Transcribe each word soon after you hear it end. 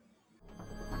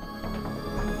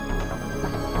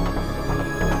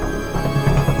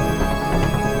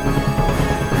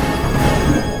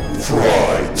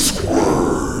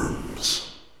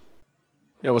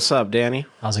Yo, what's up, Danny?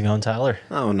 How's it going, Tyler?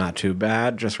 Oh, not too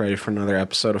bad. Just ready for another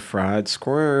episode of Fried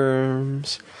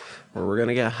Squirms, where we're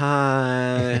gonna get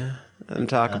high and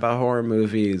talk about horror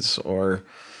movies or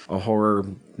a horror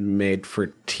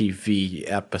made-for-TV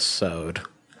episode.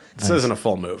 This isn't a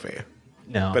full movie,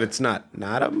 No. but it's not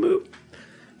a movie.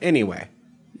 Anyway,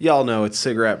 y'all know it's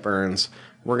Cigarette Burns.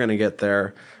 We're gonna get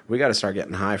there. We got to start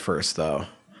getting high first, though.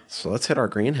 So let's hit our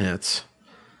green hits.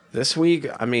 This week,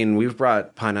 I mean, we've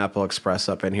brought Pineapple Express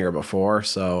up in here before,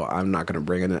 so I'm not going to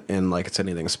bring it in like it's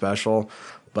anything special,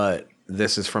 but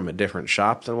this is from a different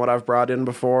shop than what I've brought in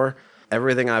before.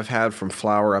 Everything I've had from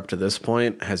Flower up to this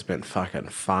point has been fucking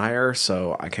fire,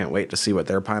 so I can't wait to see what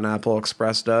their Pineapple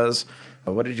Express does.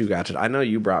 But what did you got today? I know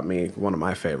you brought me one of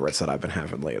my favorites that I've been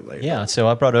having lately. Yeah, so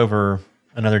I brought over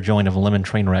another joint of Lemon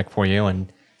Trainwreck for you,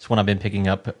 and it's one I've been picking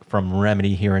up from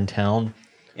Remedy here in town.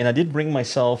 And I did bring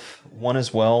myself one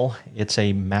as well. It's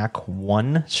a Mac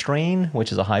 1 strain,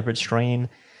 which is a hybrid strain.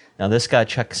 Now, this guy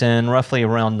checks in roughly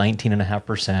around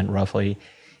 19.5%, roughly.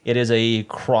 It is a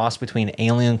cross between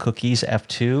Alien Cookies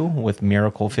F2 with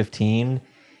Miracle 15.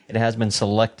 It has been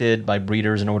selected by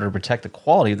breeders in order to protect the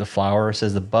quality of the flower. It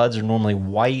says the buds are normally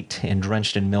white and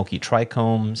drenched in milky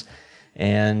trichomes.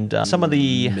 And some of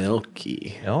the...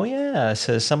 Milky. Oh, yeah. It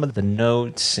says some of the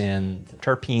notes and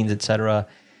terpenes, etc.,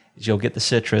 you'll get the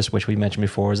citrus, which we mentioned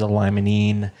before, is the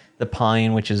limonene, the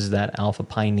pine, which is that alpha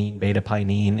pinene, beta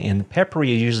pinene, and the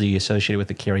peppery is usually associated with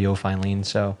the caryophyllene.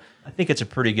 So I think it's a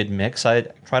pretty good mix. I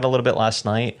tried a little bit last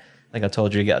night. Like I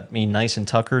told you, it got me nice and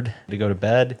tuckered to go to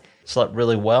bed. Slept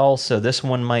really well. So this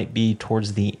one might be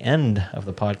towards the end of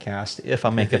the podcast if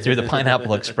I make it through the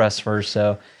Pineapple Express first.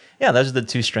 So yeah, those are the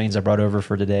two strains I brought over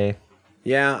for today.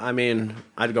 Yeah, I mean,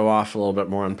 I'd go off a little bit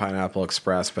more on Pineapple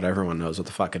Express, but everyone knows what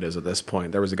the fuck it is at this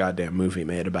point. There was a goddamn movie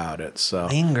made about it, so...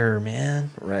 Anger, man.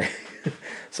 Right.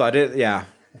 So I did, yeah.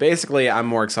 Basically, I'm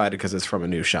more excited because it's from a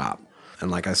new shop.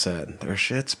 And like I said, their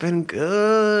shit's been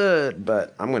good,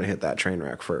 but I'm going to hit that train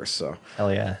wreck first, so...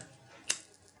 Hell yeah.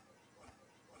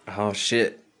 Oh,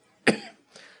 shit.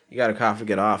 You got a cough to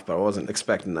get off, but I wasn't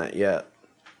expecting that yet.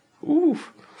 Ooh.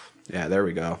 Yeah, there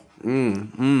we go.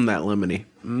 That lemony.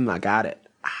 I got it.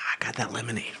 I got that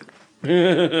lemonade.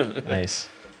 Nice.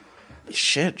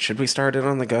 Shit, should we start in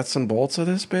on the guts and bolts of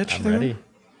this bitch? I'm then? ready.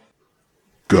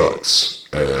 Guts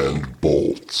and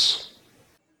bolts.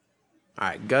 All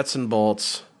right, guts and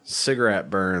bolts, Cigarette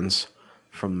Burns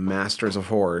from Masters of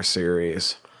Horror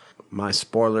series. My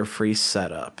spoiler-free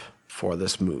setup for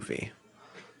this movie.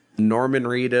 Norman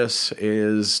Reedus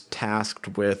is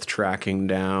tasked with tracking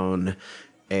down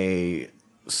a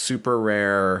super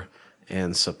rare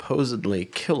and supposedly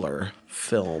killer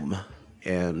film,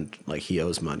 and like he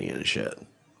owes money and shit.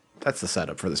 That's the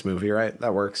setup for this movie, right?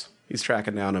 That works. He's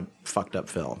tracking down a fucked up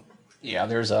film. Yeah,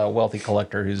 there's a wealthy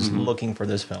collector who's looking for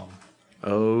this film.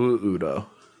 Oh, Udo.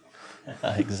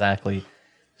 Exactly.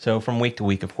 So from week to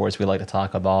week, of course, we like to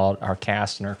talk about our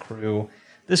cast and our crew.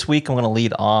 This week, I'm going to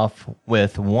lead off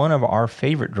with one of our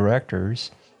favorite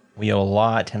directors. We owe a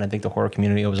lot, and I think the horror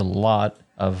community owes a lot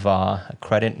of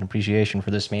credit and appreciation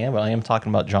for this man, but I am talking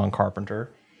about John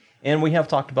Carpenter. And we have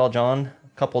talked about John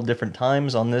a couple of different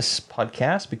times on this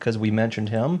podcast because we mentioned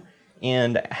him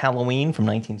in Halloween from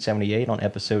 1978 on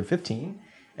episode 15.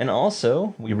 And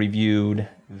also, we reviewed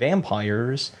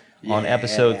Vampires on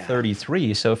episode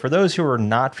 33. So for those who are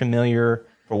not familiar,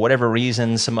 for whatever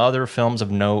reason, some other films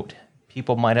of note,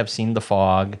 people might have seen The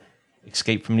Fog,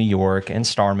 Escape from New York, and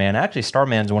Starman. Actually,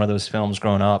 Starman's one of those films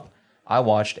growing up I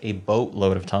watched a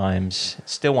boatload of times.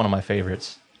 It's still one of my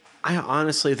favorites. I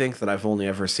honestly think that I've only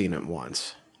ever seen it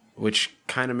once, which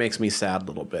kind of makes me sad a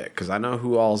little bit because I know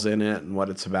who all's in it and what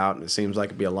it's about, and it seems like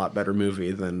it'd be a lot better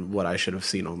movie than what I should have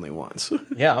seen only once.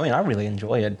 Yeah, I mean, I really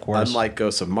enjoy it, of course. Unlike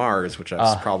Ghosts of Mars, which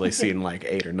I've probably seen like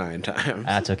 8 or 9 times.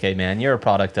 That's okay, man. You're a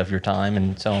product of your time,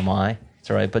 and so am I. It's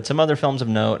all right. But some other films of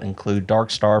note include Dark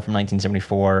Star from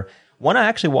 1974. One I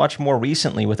actually watched more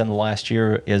recently within the last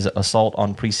year is Assault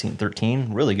on Precinct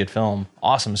 13. Really good film.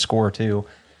 Awesome score, too.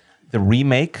 The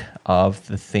remake of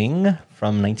The Thing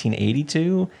from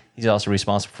 1982. He's also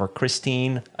responsible for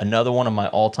Christine, another one of my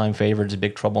all-time favorites,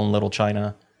 Big Trouble in Little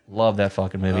China. Love that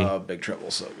fucking movie. Oh, Big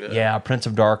Trouble's so good. Yeah, Prince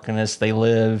of Darkness, They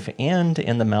Live, and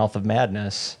In the Mouth of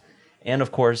Madness. And,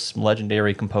 of course,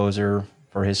 legendary composer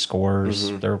for his scores.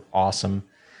 They're awesome.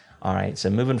 All right, so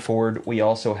moving forward, we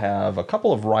also have a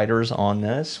couple of writers on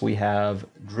this. We have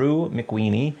Drew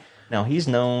McWeeny. Now, he's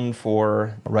known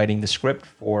for writing the script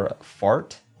for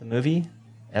Fart, the movie,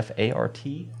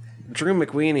 F-A-R-T. Drew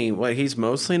McWeeny, what he's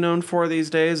mostly known for these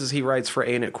days is he writes for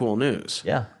Ain't It Cool News.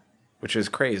 Yeah. Which is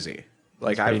crazy.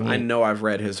 Like, I know I've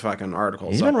read his fucking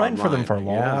articles. He's been writing for them for a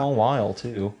long while,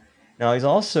 too. Now, he's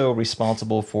also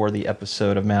responsible for the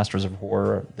episode of Masters of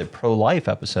Horror, the pro-life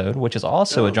episode, which is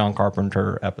also a John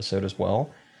Carpenter episode as well.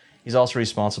 He's also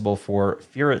responsible for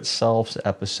Fear Itself's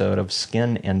episode of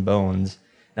Skin and Bones.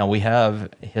 Now, we have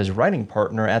his writing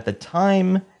partner. At the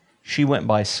time, she went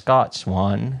by Scott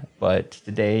Swan, but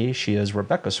today she is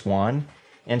Rebecca Swan,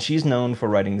 and she's known for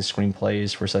writing the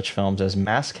screenplays for such films as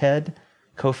Maskhead,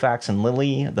 Koufax and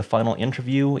Lily, The Final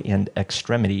Interview, and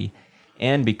Extremity.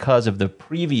 And because of the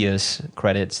previous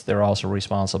credits, they're also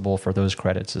responsible for those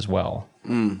credits as well.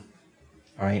 All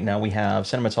right, now we have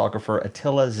cinematographer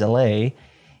Attila Zele,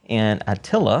 and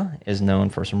Attila is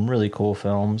known for some really cool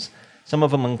films. Some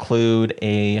of them include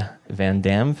a Van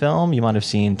Damme film. You might have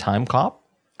seen Time Cop.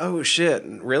 Oh, shit.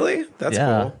 Really? That's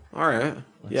cool. All right.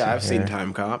 Yeah, I've seen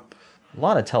Time Cop. A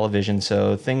lot of television,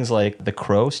 so things like The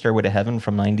Crow, Stairway to Heaven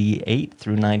from 98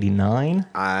 through 99.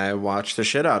 I watched the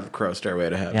shit out of Crow, Stairway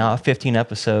to Heaven. Yeah, 15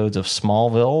 episodes of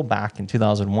Smallville back in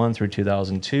 2001 through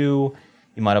 2002.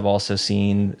 You might have also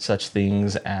seen such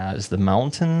things as The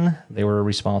Mountain. They were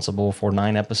responsible for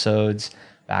 9 episodes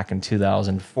back in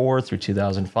 2004 through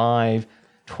 2005.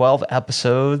 12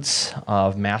 episodes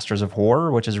of Masters of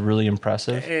Horror, which is really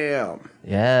impressive. Damn.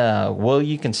 Yeah. Well,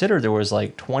 you consider there was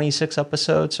like 26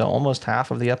 episodes, so almost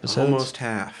half of the episodes. Almost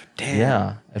half. Damn.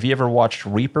 Yeah. Have you ever watched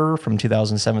Reaper from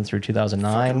 2007 through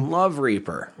 2009? I love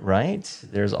Reaper. Right.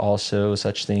 There's also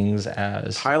such things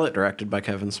as... Pilot directed by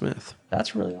Kevin Smith.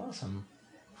 That's really awesome.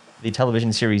 The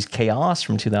television series Chaos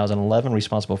from 2011,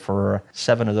 responsible for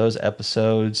 7 of those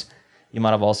episodes. You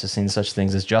might have also seen such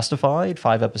things as Justified,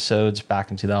 5 episodes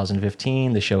back in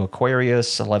 2015. The show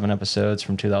Aquarius, 11 episodes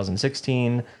from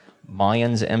 2016.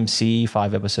 Mayans MC,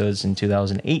 5 episodes in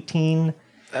 2018.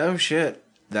 Oh, shit.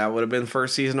 That would have been the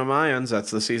first season of Mayans.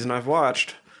 That's the season I've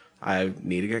watched. I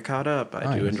need to get caught up.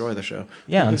 I do enjoy the show.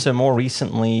 Yeah, and so more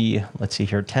recently, let's see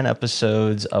here, 10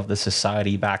 episodes of The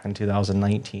Society back in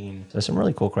 2019. So some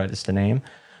really cool credits to name.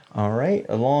 All right.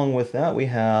 Along with that, we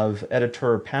have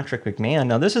editor Patrick McMahon.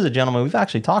 Now, this is a gentleman we've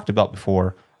actually talked about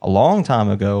before a long time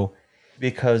ago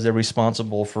because they're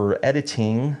responsible for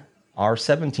editing our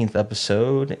 17th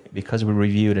episode because we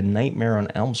reviewed A Nightmare on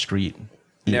Elm Street.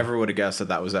 Never would have guessed that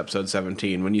that was episode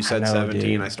 17. When you said 17,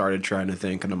 dude. I started trying to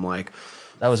think, and I'm like,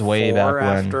 That was way back when.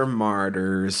 After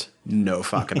Martyrs, no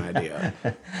fucking idea.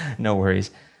 No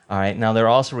worries. All right. Now, they're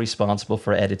also responsible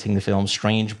for editing the film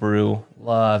Strange Brew.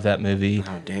 Love that movie.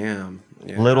 Oh, damn.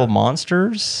 Yeah. Little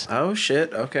Monsters. Oh,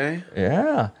 shit. Okay.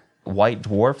 Yeah. White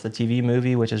Dwarf, the TV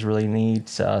movie, which is really neat.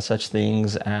 Such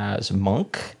things as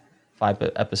Monk.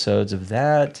 5 episodes of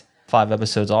that. 5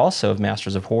 episodes also of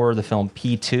Masters of Horror, the film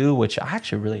P2, which I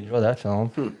actually really enjoy that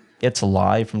film. It's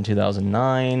Alive from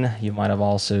 2009. You might have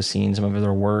also seen some of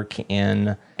their work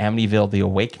in Amityville: The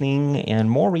Awakening, and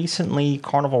more recently,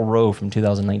 Carnival Row from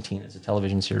 2019 as a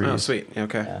television series. Oh, sweet.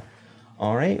 Okay. Yeah.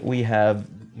 All right. We have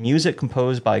music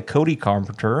composed by Cody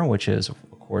Carpenter, which is, of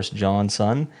course, John's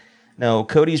son. Now,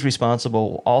 Cody's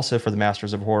responsible also for the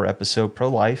Masters of Horror episode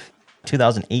Pro-Life,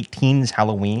 2018's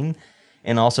Halloween,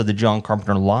 and also the John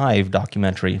Carpenter Live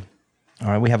documentary. All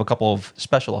right, we have a couple of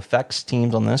special effects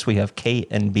teams on this. We have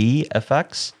K&B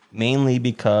Effects, mainly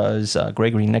because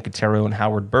Gregory Nicotero and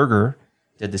Howard Berger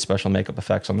did the special makeup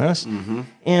effects on this.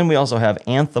 And we also have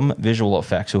Anthem Visual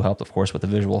Effects, who helped, of course, with the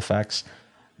visual effects.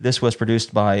 This was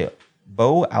produced by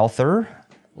Bo Alther,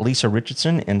 Lisa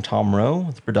Richardson, and Tom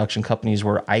Rowe. The production companies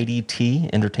were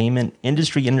IDT Entertainment,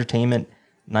 Industry Entertainment,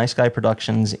 Nice Guy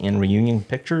Productions, and Reunion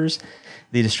Pictures.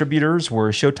 The distributors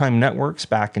were Showtime Networks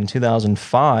back in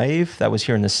 2005. That was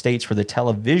here in the States for the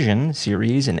television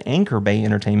series, and Anchor Bay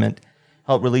Entertainment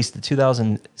helped release the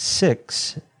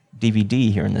 2006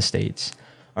 DVD here in the States.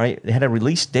 All right, they had a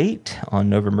release date on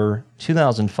November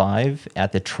 2005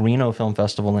 at the Torino Film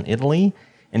Festival in Italy,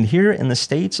 and here in the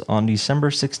States on December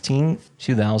 16th,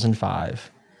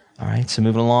 2005. All right, so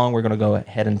moving along, we're going to go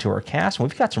ahead into our cast.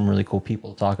 We've got some really cool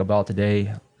people to talk about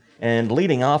today. And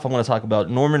leading off, I'm going to talk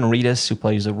about Norman Reedus, who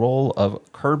plays the role of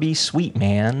Kirby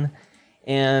Sweetman.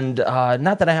 And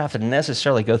not that I have to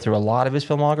necessarily go through a lot of his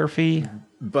filmography.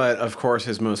 But, of course,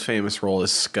 his most famous role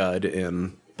is Scud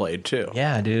in Blade 2.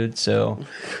 Yeah, dude. So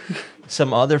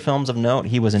some other films of note,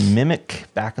 he was in Mimic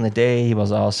back in the day. He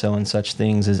was also in such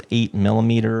things as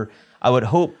 8mm. I would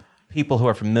hope people who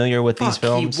are familiar with these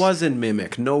films... He was in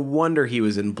Mimic. No wonder he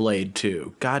was in Blade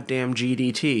 2. Goddamn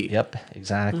GDT. Yep,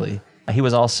 exactly. He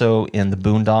was also in The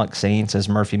Boondock Saints as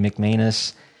Murphy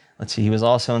McManus. Let's see, he was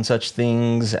also in such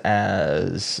things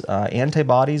as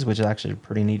Antibodies, which is actually a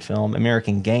pretty neat film,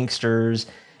 American Gangsters.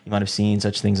 You might have seen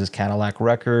such things as Cadillac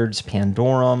Records,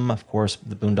 Pandorum, of course,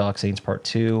 The Boondock Saints Part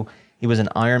 2. He was in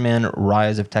Iron Man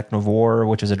Rise of Technovore,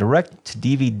 which is a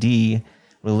direct-to-DVD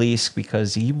release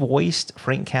because he voiced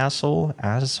Frank Castle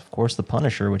as, of course, the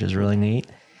Punisher, which is really neat.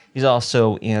 He's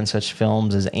also in such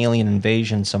films as Alien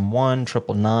Invasion, Some One,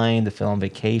 999, the film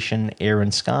Vacation, Air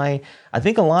and Sky. I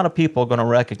think a lot of people are going to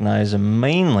recognize him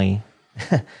mainly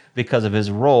because of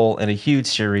his role in a huge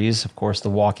series, of course, The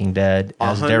Walking Dead,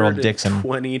 as Daryl Dixon.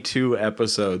 22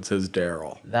 episodes as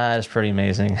Daryl. That is pretty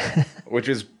amazing. Which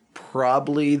is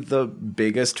probably the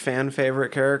biggest fan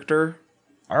favorite character.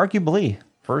 Arguably,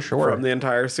 for sure. From the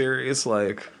entire series,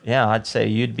 like... Yeah, I'd say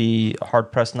you'd be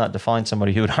hard-pressed not to find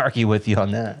somebody who would argue with you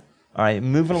on that. All right,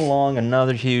 moving along,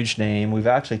 another huge name. We've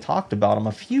actually talked about him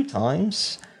a few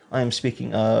times. I am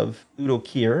speaking of Udo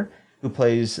Kier, who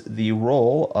plays the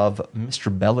role of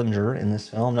Mr. Bellinger in this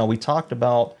film. Now, we talked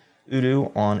about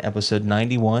Udo on episode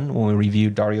 91 when we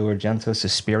reviewed Dario Argento's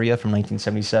Suspiria from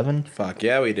 1977. Fuck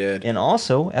yeah, we did. And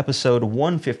also episode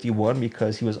 151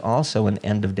 because he was also in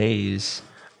End of Days.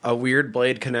 A weird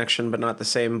Blade connection, but not the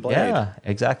same Blade. Yeah,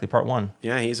 exactly, part 1.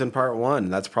 Yeah, he's in part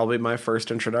 1. That's probably my first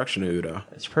introduction to Udo.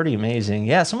 It's pretty amazing.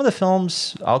 Yeah, some of the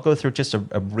films, I'll go through just a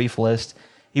brief list.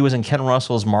 He was in Ken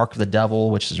Russell's Mark of the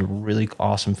Devil, which is a really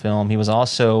awesome film. He was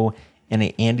also in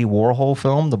an Andy Warhol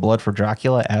film, The Blood for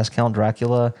Dracula, as Count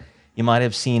Dracula. You might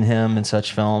have seen him in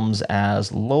such films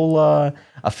as Lola,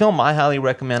 a film I highly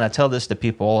recommend. I tell this to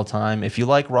people all the time. If you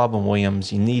like Robin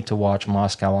Williams, you need to watch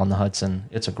Moscow on the Hudson.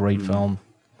 It's a great film.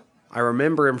 I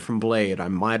remember him from Blade. I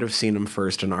might have seen him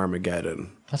first in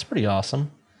Armageddon. That's pretty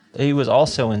awesome. He was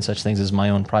also in such things as My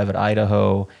Own Private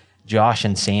Idaho, Josh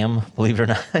and Sam, believe it or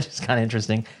not. It's kind of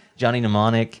interesting. Johnny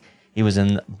Mnemonic. He was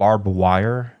in Barbed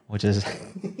Wire, which is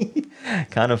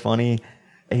kind of funny.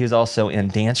 He was also in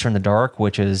Dancer in the Dark,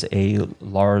 which is a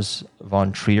Lars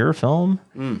von Trier film.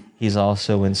 He's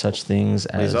also in such things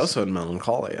as... He's also in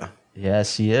Melancholia.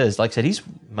 Yes, he is. Like I said, he's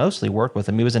mostly worked with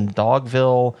him. He was in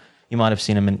Dogville. You might have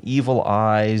seen him in Evil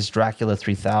Eyes, Dracula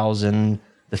 3000,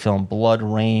 the film Blood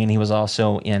Rain. He was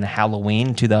also in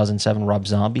Halloween 2007, Rob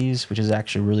Zombies, which is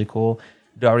actually really cool.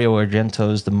 Dario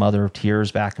Argento's The Mother of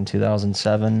Tears back in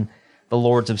 2007. The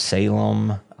Lords of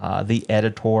Salem, The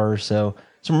Editor. So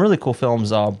some really cool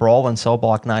films. Brawl in Cell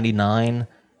Block 99,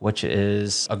 which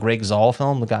is a Greg Zoll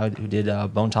film, the guy who did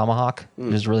Bone Tomahawk. It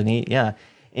was really neat, yeah.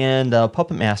 And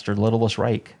Puppet Master, Littlest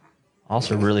Reich.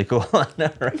 Also really cool,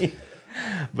 right?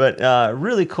 But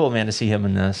really cool, man, to see him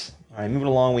in this. All right, moving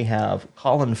along, we have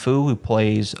Colin Fu, who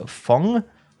plays Fung,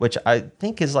 which I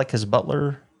think is like his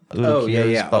butler. Udo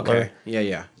Kier's butler. Okay.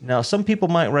 Yeah. Now, some people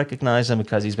might recognize him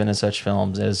because he's been in such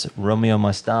films as Romeo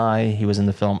Must Die. He was in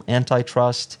the film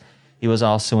Antitrust. He was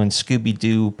also in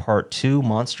Scooby-Doo Part 2,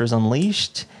 Monsters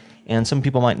Unleashed. And some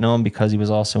people might know him because he was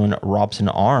also in Robson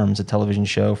Arms, a television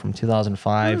show from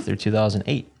 2005 through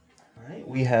 2008. All right,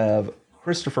 we have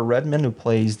Christopher Redmond, who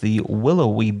plays the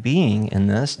willowy being in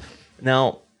this.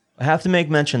 Now, I have to make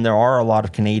mention there are a lot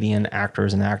of Canadian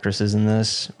actors and actresses in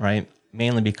this, right?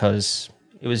 Mainly because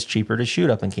it was cheaper to shoot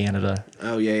up in Canada.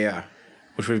 Oh, yeah.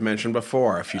 Which we've mentioned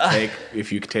before.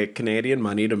 If you take Canadian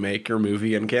money to make your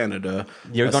movie in Canada,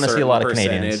 you're going to see a lot of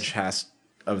Canadians. Percentage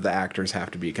of the actors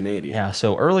have to be Canadian. Yeah,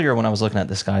 so earlier when I was looking at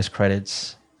this guy's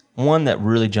credits, one that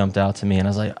really jumped out to me, and I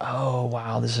was like, oh,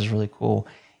 wow, this is really cool.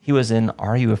 He was in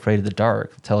Are You Afraid of the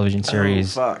Dark, the television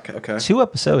series. Oh, fuck, okay. 2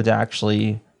 episodes,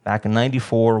 actually, back in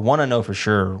 94. One, I know for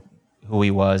sure who he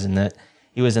was, and that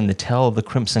he was in The Tale of the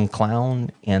Crimson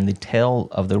Clown and The Tale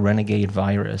of the Renegade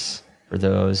Virus. For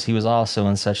those, he was also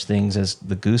in such things as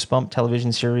the Goosebump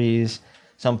television series.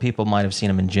 Some people might have seen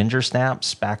him in Ginger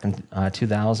Snaps back in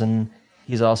 2000.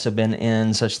 He's also been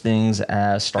in such things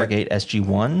as Stargate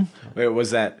SG-1. Wait,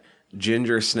 was that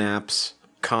Ginger Snaps,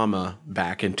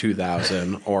 back in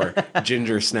 2000, or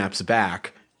Ginger Snaps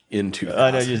back in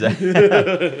 2000? No, use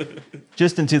that.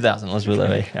 Just in 2000, let's put it that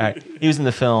way. All right. He was in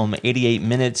the film 88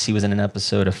 Minutes. He was in an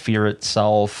episode of Fear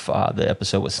Itself. The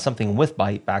episode was Something with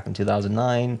Bite back in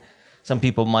 2009. Some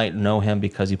people might know him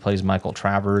because he plays Michael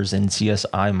Travers in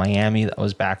CSI Miami. That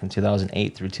was back in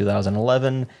 2008 through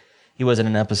 2011. He was in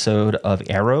an episode of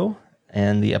Arrow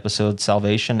and the episode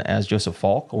Salvation as Joseph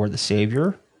Falk, or the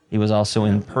Savior. He was also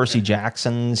in Percy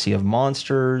Jackson's Sea of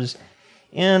Monsters.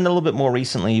 And a little bit more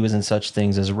recently, he was in such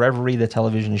things as Reverie, the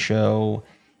television show.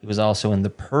 He was also in The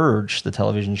Purge, the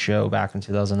television show, back in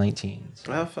 2019.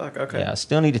 Oh, fuck, okay. Yeah,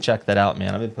 still need to check that out,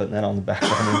 man. I've been putting that on the back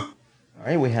burner. All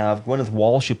right, we have Gwyneth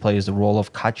Walsh, who plays the role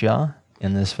of Katja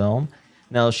in this film.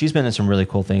 Now, she's been in some really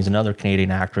cool things. Another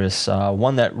Canadian actress.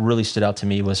 One that really stood out to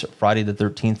me was Friday the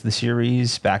 13th, the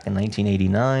series, back in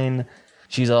 1989.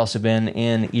 She's also been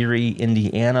in Erie,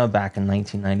 Indiana, back in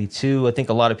 1992. I think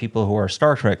a lot of people who are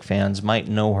Star Trek fans might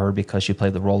know her because she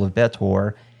played the role of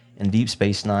Betor in Deep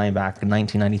Space Nine back in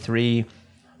 1993.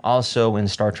 Also in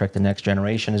Star Trek The Next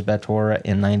Generation as B'Etor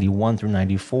in 91 through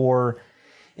 94.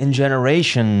 In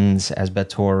Generations as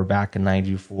B'Etor back in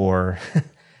 94.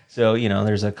 So,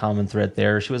 there's a common thread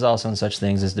there. She was also in such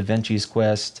things as Da Vinci's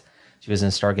Quest. She was in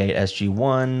Stargate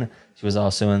SG-1. She was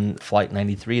also in Flight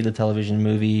 93, the television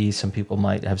movie. Some people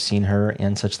might have seen her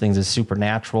in such things as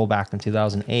Supernatural back in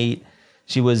 2008.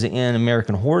 She was in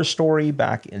American Horror Story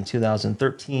back in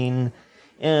 2013.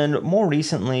 And more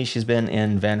recently, she's been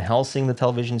in Van Helsing, the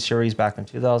television series, back in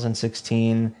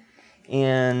 2016.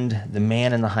 And The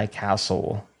Man in the High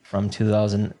Castle from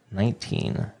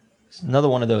 2019. It's another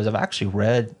one of those I've actually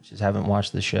read, just haven't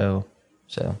watched the show.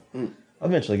 So I'll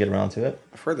eventually get around to it.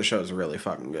 I've heard the show's really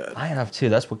fucking good. I have too.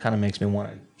 That's what kind of makes me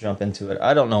want to jump into it.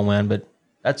 I don't know when, but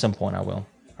at some point I will.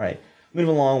 All right.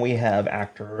 Moving along, we have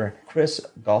actor Chris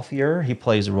Gauthier. He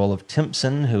plays the role of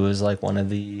Timpson, who is like one of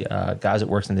the guys that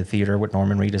works in the theater with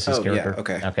Norman Reedus' character.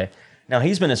 Yeah, okay. Now,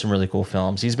 he's been in some really cool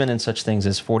films. He's been in such things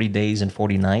as 40 Days and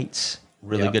 40 Nights,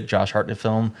 really good Josh Hartnett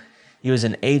film. He was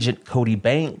in Agent Cody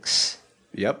Banks.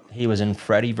 Yep. He was in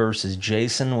Freddy vs.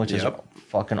 Jason, which is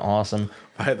fucking awesome.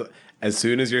 As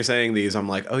soon as you're saying these, I'm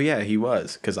like, oh yeah, he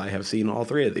was, because I have seen all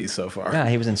three of these so far. Yeah,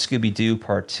 he was in Scooby-Doo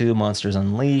Part 2, Monsters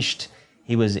Unleashed.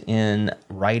 He was in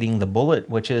Riding the Bullet,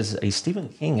 which is a Stephen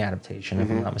King adaptation, if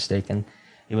I'm not mistaken.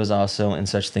 He was also in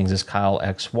such things as Kyle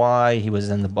XY. He was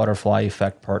in The Butterfly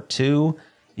Effect Part 2.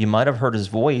 You might have heard his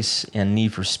voice in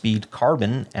Need for Speed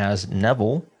Carbon as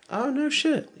Neville. Oh, no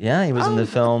shit. Yeah, he was in the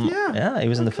film. Yeah, he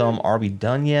was in the film Are We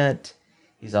Done Yet?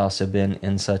 He's also been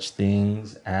in such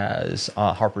things as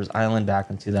Harper's Island back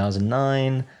in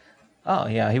 2009. Oh,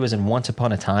 yeah, he was in Once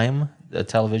Upon a Time, the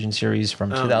television series from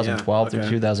 2012 through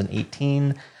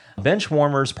 2018.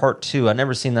 Benchwarmers Part 2. I've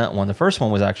never seen that one. The first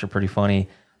one was actually pretty funny.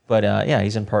 But yeah,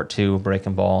 he's in Part 2 of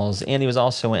Breaking Balls. And he was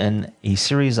also in a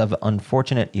series of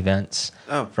unfortunate events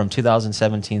from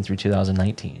 2017 through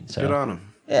 2019. So, good on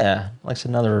him. Yeah, like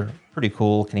another pretty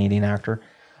cool Canadian actor.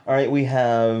 All right, we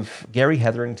have Gary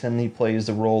Hetherington. He plays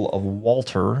the role of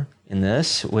Walter in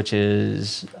this, which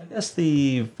is, I guess,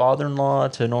 the father-in-law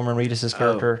to Norman Reedus'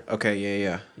 character. Oh, okay,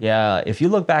 yeah. Yeah, if you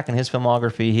look back in his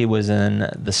filmography, he was in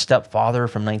The Stepfather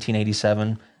from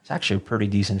 1987. It's actually a pretty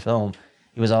decent film.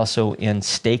 He was also in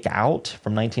Stake Out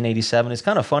from 1987. It's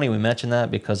kind of funny we mentioned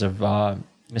that because of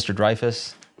Mr.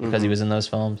 Dreyfuss, because he was in those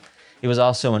films. He was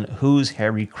also in Who's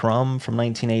Harry Crumb from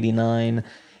 1989.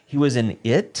 He was in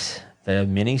It, the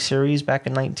miniseries back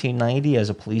in 1990 as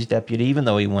a police deputy, even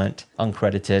though he went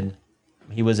uncredited.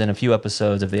 He was in a few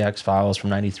episodes of The X-Files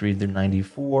from 93 through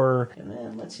 94. And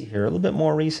then, let's see here, a little bit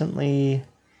more recently,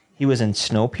 he was in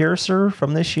Snowpiercer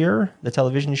from this year, the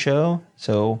television show.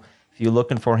 So if you're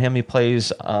looking for him, he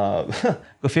plays, go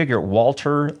figure,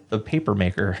 Walter the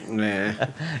Papermaker. Nah.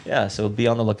 Yeah, so be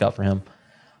on the lookout for him.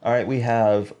 All right, we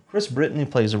have Chris Britton, who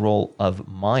plays the role of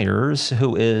Myers,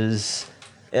 who is,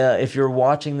 if you're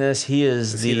watching this, he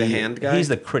is he the hand guy? He's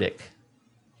the critic.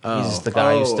 He's the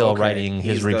guy who's still writing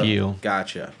his review.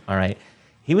 Gotcha. All right.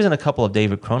 He was in a couple of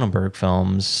David Cronenberg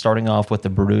films, starting off with The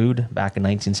Brood back in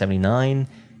 1979, and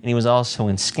he was also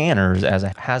in Scanners as a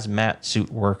hazmat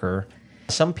suit worker.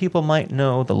 Some people might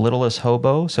know The Littlest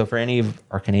Hobo, so for any of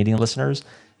our Canadian listeners,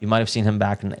 you might have seen him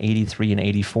back in 83 and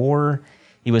 84.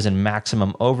 He was in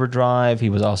Maximum Overdrive. He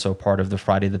was also part of the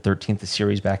Friday the 13th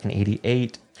series back in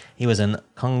 88. He was in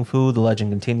Kung Fu, The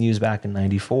Legend Continues back in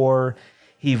 94.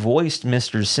 He voiced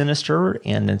Mr. Sinister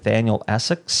and Nathaniel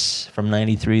Essex from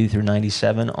 93 through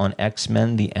 97 on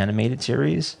X-Men, the animated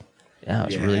series. Yeah, it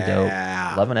was really dope.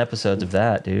 11 episodes of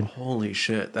that, dude. Holy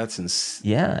shit, that's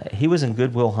insane. Yeah, he was in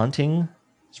Good Will Hunting.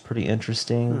 It's pretty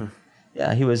interesting.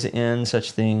 Yeah, he was in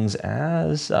such things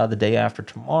as The Day After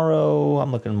Tomorrow.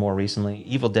 I'm looking more recently.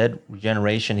 Evil Dead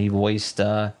Regeneration. He voiced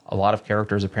a lot of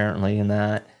characters apparently in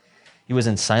that. He was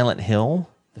in Silent Hill,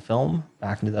 the film,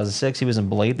 back in 2006. He was in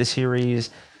Blade, the series.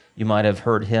 You might have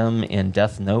heard him in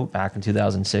Death Note back in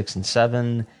 2006 and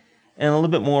 2007. And a little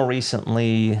bit more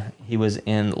recently, he was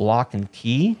in Lock and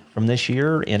Key from this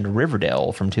year and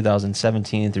Riverdale from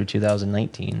 2017 through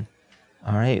 2019.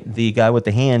 All right, the guy with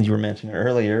the hand you were mentioning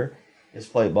earlier is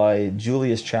played by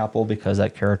Julius Chappell because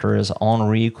that character is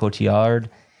Henri Cotillard.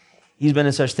 He's been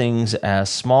in such things as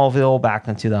Smallville back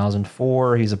in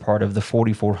 2004. He's a part of the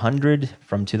 4400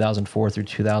 from 2004 through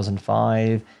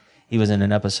 2005. He was in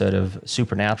an episode of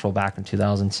Supernatural back in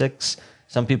 2006.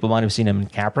 Some people might have seen him in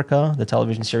Caprica, the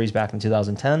television series back in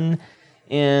 2010.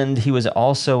 And he was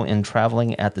also in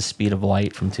Traveling at the Speed of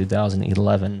Light from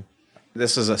 2011.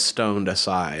 This is a stoned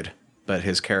aside, but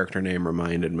his character name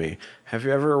reminded me. Have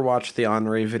you ever watched the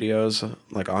Henri videos,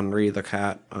 like Henri the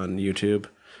cat on YouTube?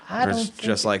 I Or don't it's think,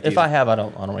 just like if these, I have, I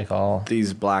don't recall.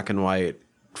 these black and white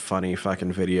funny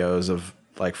fucking videos of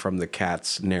like from the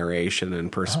cat's narration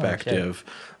and perspective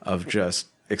of just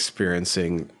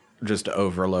experiencing just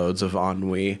overloads of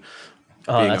ennui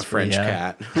being a that's French pretty,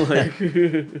 cat.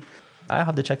 Like, I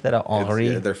have to check that out, Henri.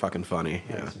 yeah, they're fucking funny.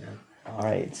 Yeah. All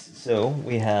right, so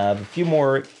we have a few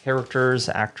more characters,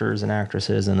 actors, and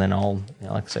actresses, and then I'll,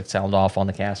 like I said, sound off on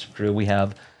the cast and crew. We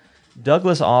have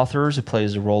Douglas Authors, who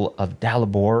plays the role of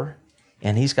Dalibor,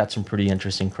 and he's got some pretty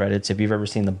interesting credits. If you've ever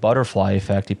seen The Butterfly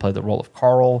Effect, he played the role of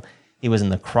Carl. He was in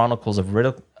The Chronicles of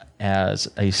Riddick as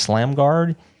a slam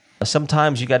guard.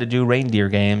 Sometimes you got to do reindeer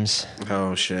games,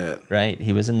 Oh shit. right?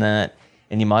 He was in that.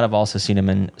 And you might have also seen him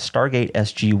in Stargate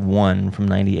SG-1 from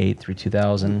 98 through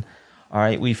 2000. All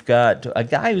right, we've got a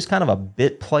guy who's kind of a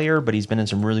bit player, but he's been in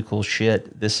some really cool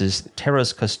shit. This is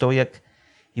Taras Kostoyek.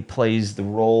 He plays the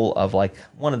role of like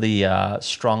one of the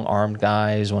strong-armed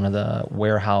guys, one of the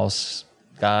warehouse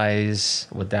guys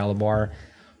with Dalibor.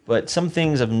 But some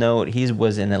things of note, he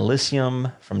was in Elysium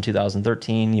from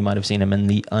 2013. You might have seen him in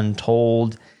The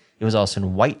Untold. He was also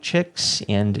in White Chicks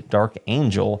and Dark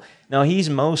Angel. Now, he's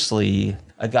mostly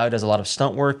a guy who does a lot of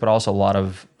stunt work, but also a lot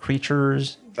of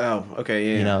creatures. Oh,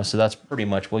 okay, yeah. So that's pretty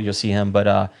much where you'll see him.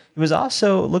 But he was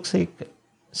also, looks like,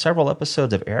 several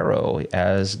episodes of Arrow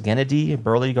as Gennady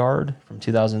Burlygard from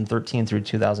 2013 through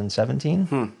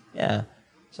 2017. Yeah,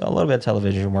 so a little bit of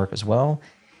television work as well.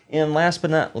 And last but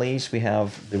not least, we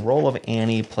have the role of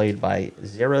Annie, played by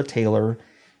Zara Taylor.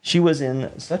 She was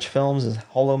in such films as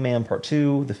Hollow Man Part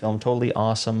 2, the film Totally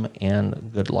Awesome,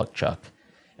 and Good Luck Chuck.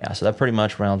 Yeah, so that pretty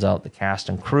much rounds out the cast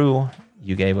and crew.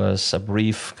 You gave us a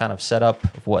brief kind of setup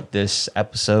of what this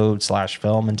episode /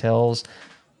 film entails.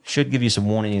 Should give you some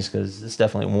warnings because this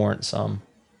definitely warrants some.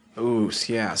 Ooh,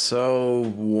 yeah. So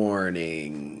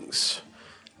warnings.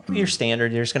 Your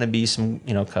standard, there's going to be some,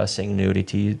 cussing,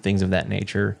 nudity, things of that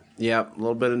nature. Yep, a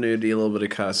little bit of nudity, a little bit of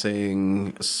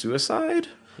cussing. Suicide?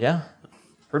 Yeah.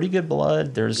 Pretty good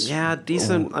blood. There's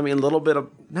decent. I mean, a little bit of,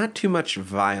 not too much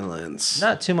violence.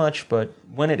 not too much, but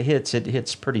when it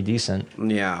hits pretty decent.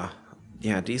 Yeah.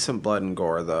 Yeah, decent blood and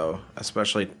gore, though,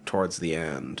 especially towards the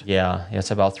end. Yeah, it's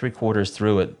about 3/4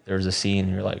 through it. There's a scene,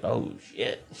 and you're like, oh,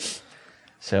 shit.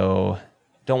 So,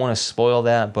 don't want to spoil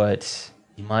that, but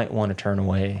you might want to turn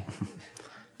away.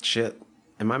 Shit.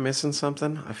 Am I missing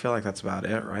something? I feel like that's about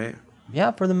it, right?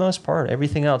 Yeah, for the most part.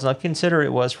 Everything else. Now, consider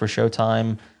it was for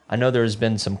Showtime. I know there's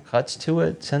been some cuts to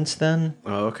it since then.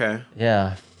 Oh, okay.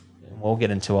 Yeah, we'll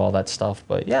get into all that stuff.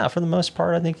 But yeah, for the most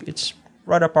part, I think it's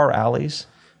right up our alleys.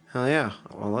 Hell yeah.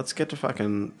 Well, let's get to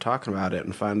fucking talking about it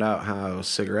and find out how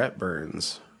cigarette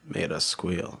burns made us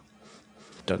squeal.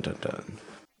 Dun dun dun.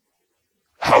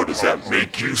 How does that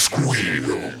make you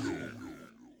squeal?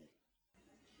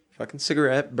 Fucking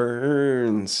cigarette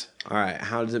burns. All right,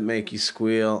 how does it make you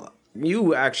squeal?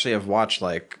 You actually have watched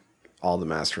like all the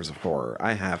Masters of Horror.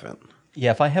 I haven't.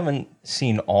 Yeah, if I haven't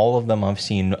seen all of them, I've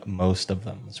seen most of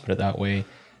them. Let's put it that way.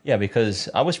 Yeah, because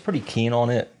I was pretty keen on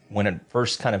it when it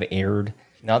first kind of aired.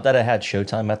 Not that I had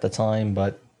Showtime at the time,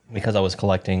 but because I was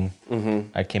collecting,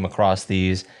 I came across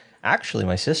these. Actually,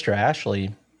 my sister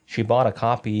Ashley, she bought a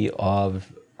copy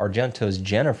of Argento's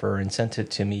Jennifer and sent it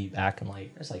to me back in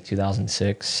it was like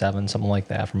 2006, 7, something like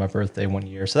that, for my birthday one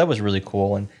year. So that was really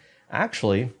cool. And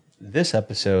actually, this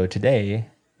episode today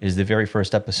is the very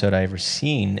first episode I ever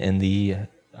seen in the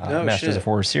Masters of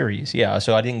Horror series. Yeah,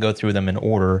 so I didn't go through them in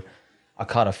order. I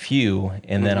caught a few,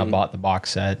 and then I bought the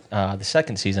box set. The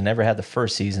second season, never had the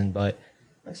first season, but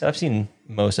like I said, I've seen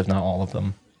most, if not all of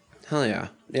them. Hell yeah.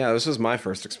 Yeah, this was my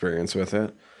first experience with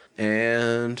it.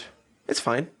 And it's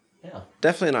fine. Yeah.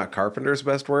 Definitely not Carpenter's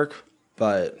best work,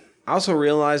 but I also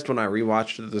realized when I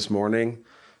rewatched it this morning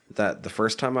that the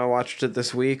first time I watched it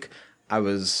this week, I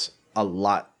was a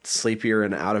lot sleepier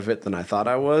and out of it than I thought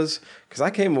I was, because I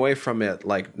came away from it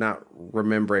not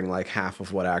remembering half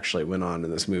of what actually went on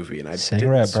in this movie, and I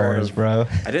cigarette burns, bro.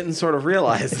 I didn't sort of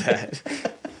realize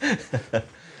that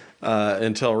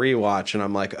until rewatch, and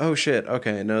I'm like, oh shit,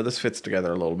 okay, no, this fits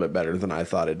together a little bit better than I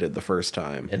thought it did the first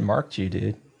time. It marked you,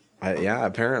 dude. Yeah,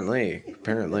 apparently.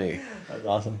 That's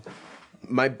awesome.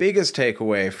 My biggest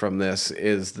takeaway from this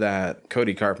is that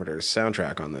Cody Carpenter's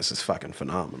soundtrack on this is fucking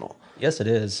phenomenal. Yes, it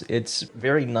is. It's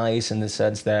very nice in the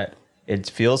sense that it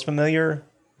feels familiar,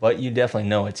 but you definitely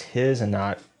know it's his and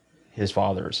not his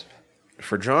father's.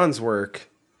 For John's work,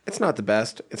 it's not the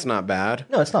best. It's not bad.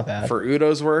 No, it's not bad. For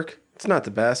Udo's work, it's not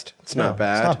the best. It's not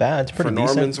bad. It's not bad. It's pretty For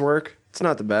decent. Norman's work, it's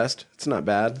not the best. It's not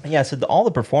bad. Yeah, so all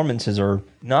the performances are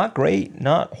not great,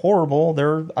 not horrible.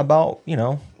 They're about,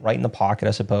 right in the pocket,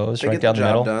 I suppose. They right get down the the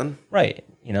middle. job done. Right.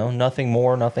 Nothing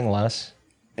more, nothing less.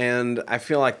 And I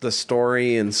feel like the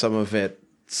story and some of it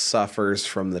suffers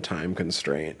from the time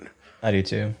constraint. I do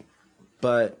too.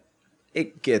 but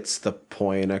it gets the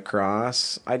point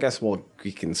across. I guess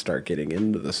we can start getting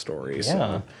into the story.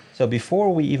 Yeah. So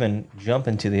before we even jump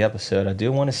into the episode, I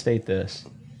do want to state this.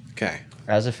 Okay.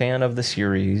 As a fan of the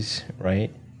series,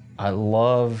 right, I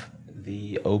love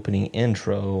the opening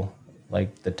intro,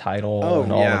 like the title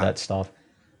and all of that stuff.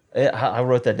 I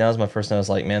wrote that down as my first note. I was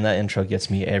like, man, that intro gets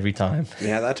me every time.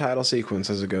 Yeah, that title sequence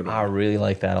is a good one. I really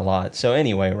like that a lot. So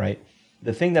anyway, right,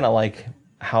 the thing that I like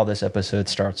how this episode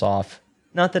starts off,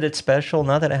 not that it's special,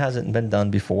 not that it hasn't been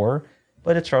done before,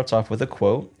 but it starts off with a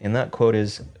quote, and that quote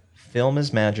is, "Film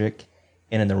is magic,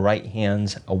 and in the right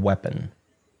hands, a weapon."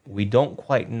 We don't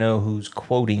quite know who's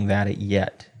quoting that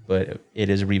yet, but it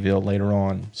is revealed later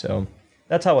on. So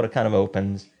that's how it kind of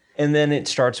opens. And then it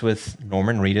starts with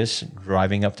Norman Reedus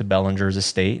driving up to Bellinger's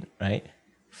estate, right?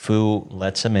 Fu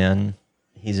lets him in.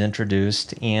 He's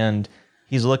introduced, and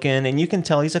he's looking, and you can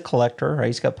tell he's a collector, right?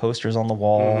 He's got posters on the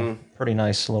wall. Mm-hmm. Pretty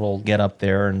nice little get up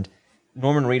there. And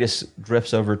Norman Reedus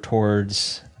drifts over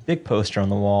towards a big poster on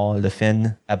the wall, Le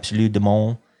Fin Absolu du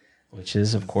Monde, which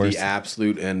is, of course, the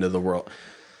absolute end of the world.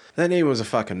 That name was a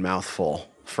fucking mouthful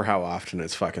for how often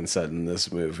it's fucking said in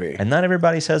this movie. And not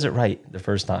everybody says it right the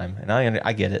first time. And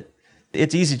I get it.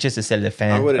 It's easy just to say Le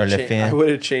Fin or Le Fin. I would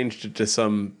have changed it to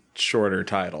some shorter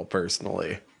title,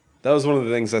 personally. That was one of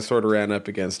the things I sort of ran up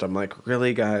against. I'm like,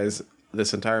 really, guys?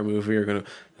 This entire movie are going to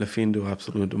Le Fin du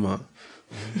Absolu du Monde.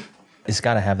 It's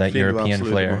got to have that European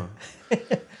flair.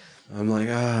 I'm like,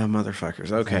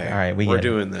 motherfuckers. Okay, all right, we're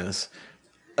doing this.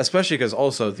 Especially because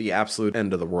also the absolute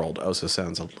end of the world also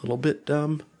sounds a little bit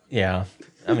dumb. Yeah,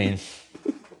 I mean,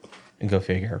 go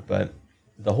figure. But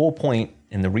the whole point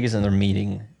and the reason they're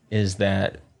meeting is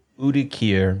that Udo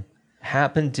Kier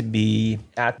happened to be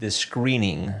at this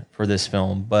screening for this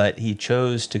film, but he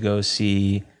chose to go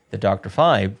see the Dr.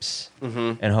 Phibes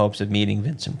in hopes of meeting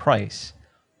Vincent Price.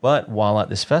 But while at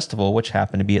this festival, which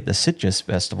happened to be at the Sitges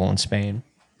Festival in Spain,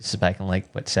 this is back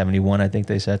in 71, I think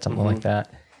they said, something like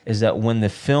that, is that when the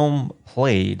film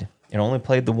played, it only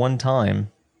played the one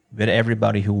time, but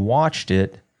everybody who watched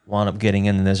it wound up getting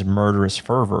in this murderous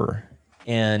fervor.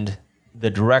 And the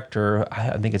director,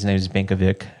 I think his name is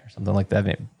Bankovic or something like that,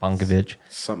 Bankovic.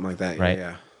 Something like that, right?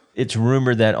 Yeah. It's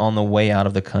rumored that on the way out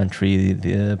of the country,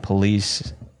 the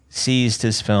police seized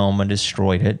his film and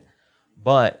destroyed it.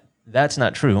 But that's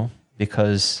not true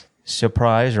because,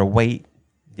 surprise or wait,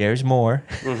 there's more,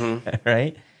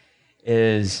 right?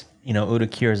 Is, Udo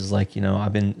Kier is like,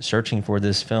 I've been searching for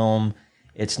this film.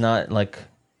 It's not like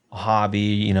a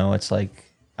hobby, it's like,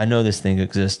 I know this thing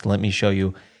exists. Let me show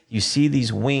you. You see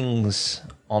these wings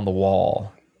on the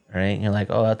wall, right? And you're like,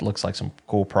 oh, that looks like some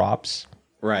cool props.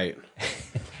 Right.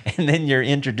 And then you're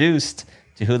introduced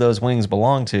to who those wings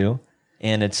belong to.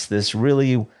 And it's this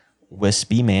really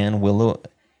wispy man, Willow.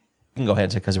 You can go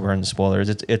ahead because we're in the spoilers.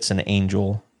 It's an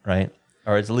angel, right?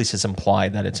 Or at least it's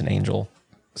implied that it's an angel.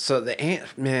 So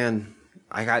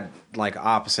I got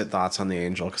opposite thoughts on the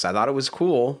angel because I thought it was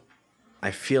cool.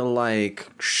 I feel like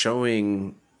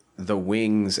showing the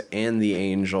wings and the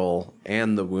angel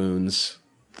and the wounds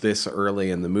this early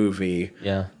in the movie,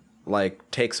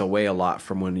 takes away a lot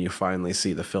from when you finally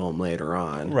see the film later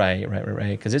on. Right.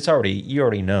 Because you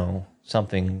already know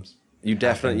something. You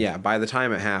definitely, by the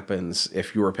time it happens,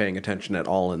 if you were paying attention at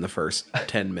all in the first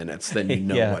 10 minutes, then you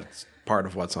know what's part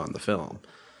of what's on the film.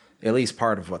 At least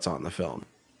part of what's on the film.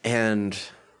 And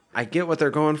I get what they're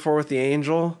going for with the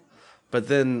angel, but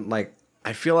then,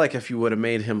 I feel like if you would have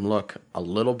made him look a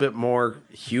little bit more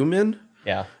human,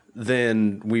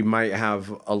 then we might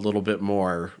have a little bit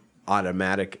more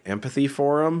automatic empathy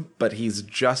for him, but he's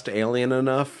just alien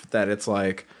enough that it's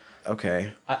like,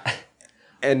 okay.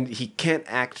 And he can't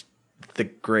act the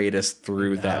greatest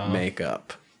through that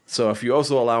makeup. So if you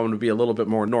also allow him to be a little bit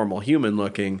more normal human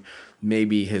looking,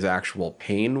 maybe his actual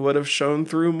pain would have shown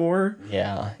through more.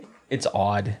 Yeah, it's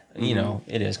odd.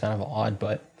 It is kind of odd,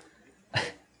 but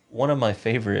one of my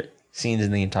favorite scenes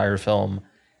in the entire film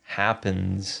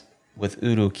happens with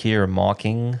Udo Kier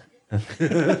mocking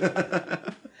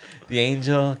the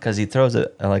angel because he throws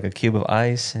a cube of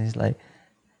ice and he's like,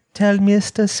 "Tell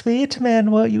Mr.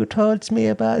 Sweetman what you told me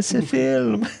about the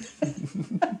film."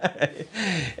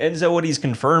 And so what he's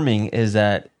confirming is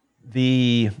that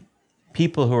the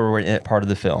people who are part of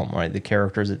the film, right, the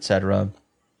characters, etc.,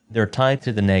 they're tied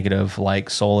to the negative like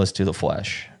soul is to the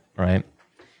flesh, right?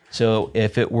 So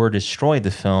if it were destroyed,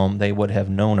 the film, they would have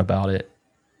known about it.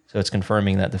 So it's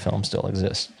confirming that the film still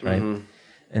exists, right?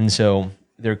 And so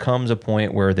there comes a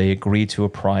point where they agree to a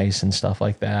price and stuff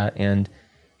like that, and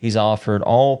he's offered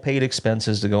all paid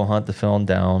expenses to go hunt the film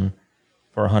down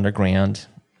for $100,000.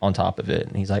 on top of it.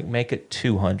 And he's like, make it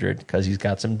 200 because he's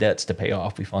got some debts to pay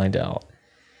off, we find out.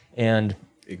 And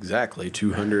Exactly,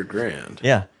 200 grand.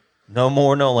 yeah, no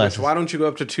more, no less. Why don't you go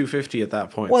up to 250 at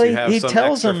that point? Well, so you have he some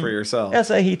tells extra him for yourself. Yeah,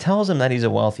 so he tells him that he's a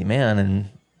wealthy man, and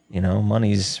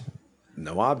money's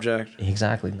No object.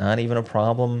 exactly not even a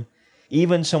problem.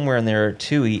 Even somewhere in there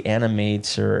too, he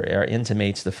animates or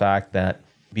intimates the fact that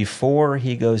before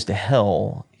he goes to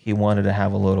hell, he wanted to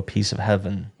have a little piece of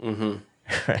heaven.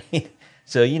 Mm-hmm. Right?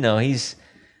 So he's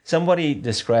somebody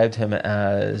described him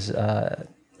as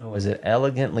was it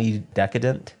elegantly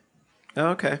decadent? Oh,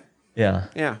 okay. Yeah.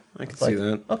 Yeah, I can see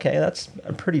that. Okay, that's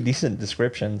a pretty decent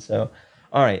description. So,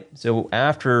 all right. So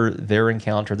after their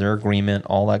encounter, their agreement,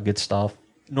 all that good stuff,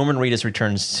 Norman Reedus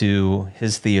returns to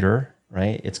his theater,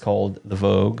 right? It's called The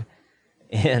Vogue.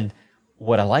 And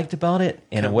what I liked about it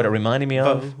and what it reminded me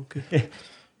of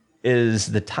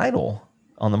is the title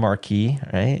on the marquee,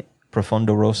 right?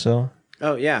 Profondo Rosso.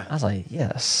 Oh, yeah. I was like,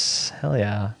 yes, hell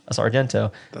yeah. That's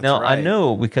Argento. That's now, right. I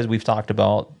know because we've talked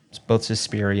about both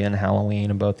Suspiria and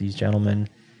Halloween and both these gentlemen,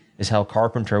 is how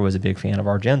Carpenter was a big fan of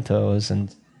Argento's.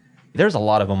 And there's a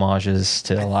lot of homages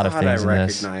to a lot of things I in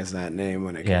this. recognized that name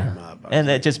when it Yeah. came up. And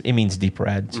it means deep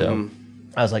red. So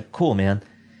I was like, cool, man.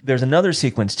 There's another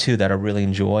sequence, too, that I really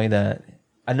enjoy that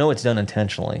I know it's done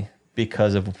intentionally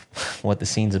because of what the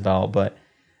scene's about. But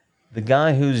the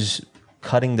guy who's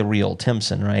cutting the reel,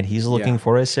 Timpson, right? He's looking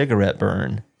for a cigarette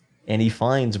burn, and he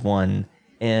finds one.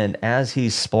 And as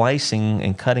he's splicing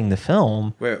and cutting the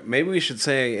film, Wait, maybe we should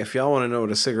say, if y'all want to know what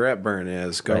a cigarette burn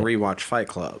is, go Right. rewatch Fight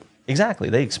Club. exactly,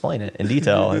 they explain it in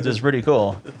detail. It's just pretty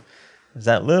cool. It's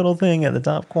that little thing at the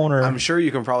top corner. I'm sure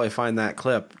you can probably find that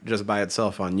clip just by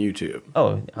itself on YouTube.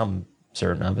 Oh, I'm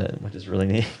certain of it, which is really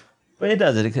neat. But it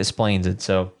does, it explains it.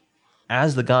 So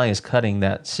as the guy is cutting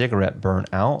that cigarette burn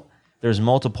out, there's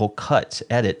multiple cuts,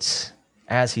 edits,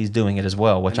 as he's doing it as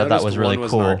well, which I thought was really one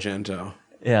cool. was Argento.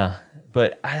 Yeah.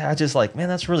 But I just like, man,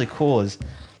 that's really cool is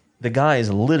the guy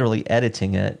is literally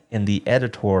editing it and the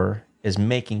editor is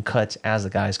making cuts as the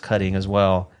guy's cutting as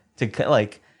well to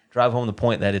like drive home the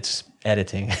point that it's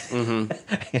editing.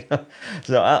 Mm-hmm.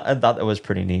 So I thought that was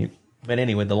pretty neat. But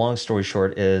anyway, the long story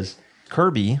short is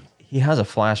Kirby, he has a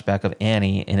flashback of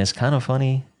Annie and it's kind of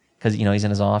funny because, he's in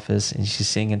his office and she's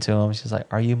singing to him. She's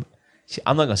like, I'm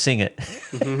not going to sing it.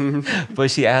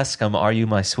 But she asks him, are you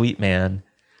my sweet man?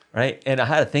 Right? And I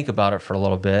had to think about it for a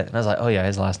little bit. And I was like, oh, yeah,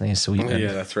 his last name is Sweetman.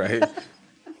 Yeah, that's right.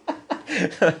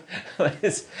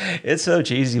 It's so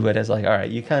cheesy, but it's like, all right,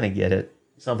 you kind of get it.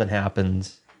 Something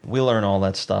happens. We learn all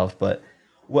that stuff. But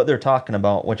what they're talking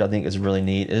about, which I think is really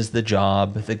neat, is the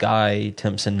job the guy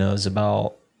Timpson knows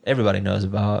about, everybody knows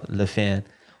about, Le Fin,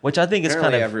 which I think is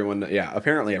kind of...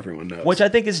 apparently everyone knows. Which I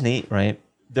think is neat, right?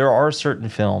 There are certain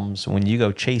films, when you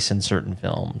go chasing certain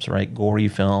films, right? Gory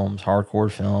films, hardcore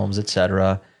films,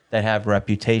 etc., that have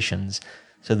reputations.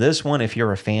 So this one, if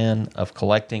you're a fan of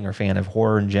collecting or fan of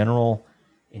horror in general,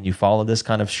 and you follow this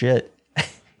kind of shit,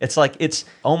 it's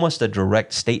almost a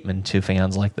direct statement to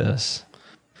fans like this.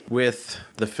 With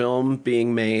the film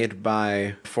being made by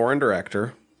a foreign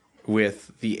director,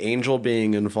 with the angel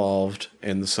being involved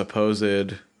in the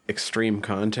supposed extreme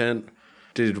content,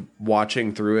 did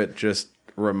watching through it just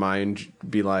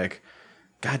be like,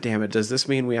 God damn it, does this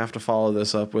mean we have to follow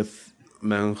this up with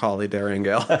Melancholy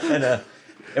d'Erangel? And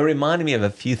it reminded me of a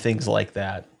few things like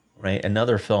that, right?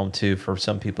 Another film, too, for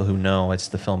some people who know, it's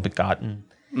the film Begotten.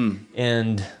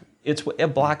 And it's a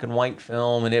black and white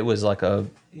film, and it was like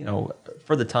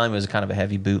for the time, it was kind of a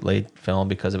heavy bootleg film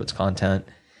because of its content.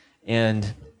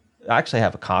 And I actually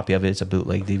have a copy of it. It's a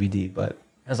bootleg DVD, but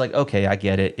I was like, okay, I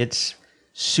get it. It's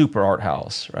super art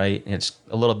house, right? And it's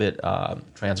a little bit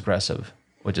transgressive,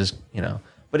 which is,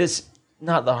 but it's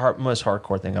not the most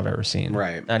hardcore thing I've ever seen.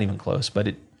 Right. Not even close, but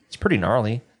it's pretty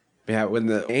gnarly. Yeah, when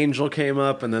the angel came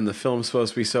up and then the film's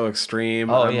supposed to be so extreme,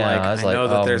 Oh, I'm yeah, like, I was I like, know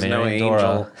that oh, there's no man, angel.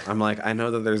 Dora. I'm like, I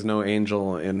know that there's no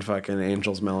angel in fucking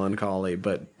Angel's Melancholy,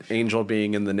 but angel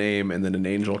being in the name and then an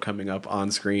angel coming up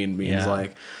on screen means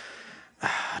like,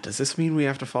 does this mean we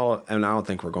have to follow? And I don't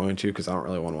think we're going to because I don't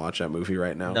really want to watch that movie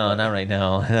right now. No, not right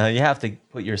now. You have to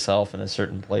put yourself in a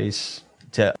certain place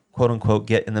to, quote unquote,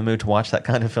 get in the mood to watch that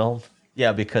kind of film.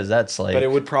 Yeah, because that's like... But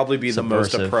it would probably be the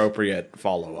most subversive. appropriate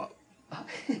follow-up.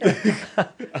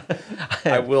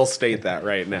 I will state that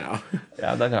right now.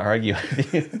 Yeah, I'm not going to argue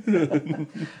with you.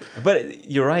 But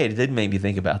you're right. It did make me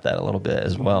think about that a little bit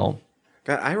as well.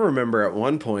 God, I remember at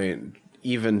one point,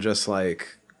 even just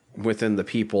like within the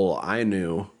people I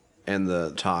knew and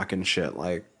the talk and shit,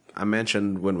 like I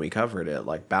mentioned when we covered it,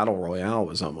 like Battle Royale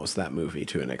was almost that movie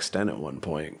to an extent at one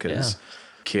point because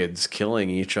kids killing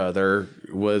each other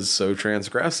was so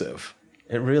transgressive.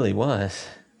 It really was.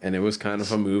 And it was kind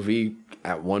of a movie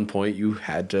at one point you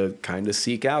had to kind of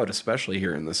seek out, especially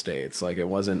here in the States. Like, it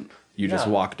wasn't you just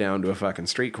walk down to a fucking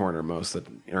street corner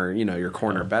or, your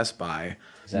corner Best Buy.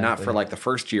 Exactly. Not for like the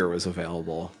first year it was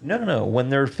available. No. When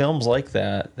there are films like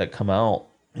that come out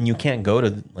and you can't go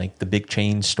to like the big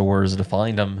chain stores to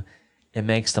find them, it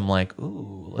makes them like,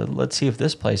 ooh, let's see if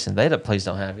this place and that place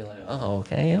don't have. You're like, oh,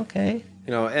 okay.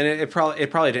 And it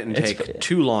probably didn't take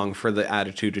too long for the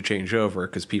attitude to change over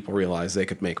because people realized they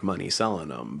could make money selling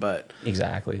them. But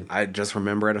exactly, I just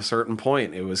remember at a certain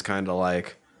point, it was kind of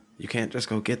like, you can't just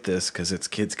go get this because it's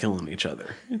kids killing each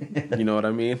other. You know what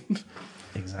I mean?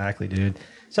 Exactly, dude.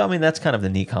 So, I mean, that's kind of the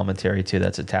neat commentary, too,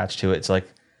 that's attached to it. It's like...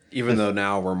 Even though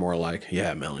now we're more like,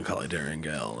 yeah, Melancholy Daring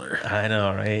Gale. I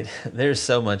know, right? There's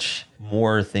so much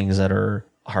more things that are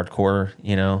hardcore,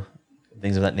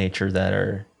 things of that nature that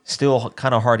are still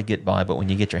kind of hard to get by, but when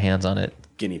you get your hands on it...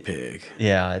 Guinea Pig.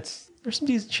 Yeah, there's some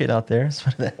decent shit out there.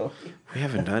 We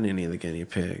haven't done any of the Guinea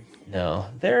Pig. No.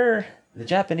 The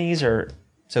Japanese are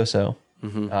so-so.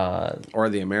 Mm-hmm. Or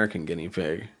the American Guinea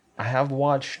Pig. I have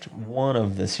watched one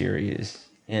of the series,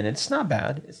 and it's not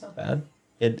bad.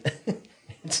 It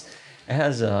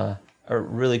has a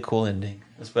really cool ending.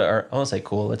 I won't say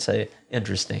cool. Let's say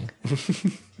interesting.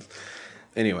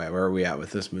 Anyway, where are we at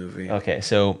with this movie? Okay,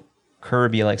 so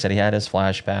Kirby, like I said, he had his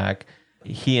flashback.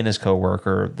 He and his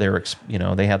coworker,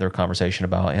 they had their conversation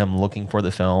about him looking for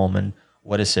the film and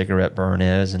what a cigarette burn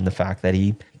is, and the fact that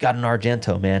he got an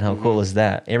Argento. Man, how cool is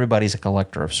that? Everybody's a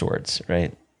collector of sorts,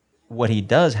 right? What he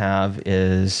does have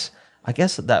is, I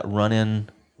guess, that run-in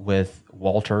with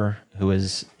Walter, who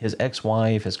is his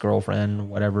ex-wife, his girlfriend,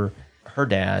 whatever, her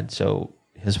dad, so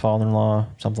his father-in-law,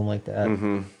 something like that.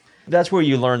 Mm-hmm. That's where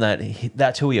you learn that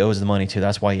that's who he owes the money to.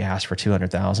 That's why he asked for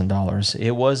 $200,000.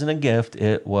 It wasn't a gift.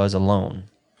 It was a loan.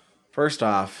 First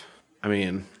off, I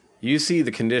mean, you see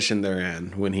the condition they're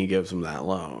in when he gives them that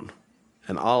loan.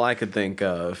 And all I could think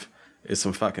of is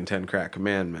some fucking 10 crack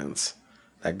commandments.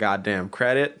 That goddamn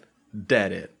credit...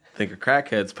 Dead it. Think a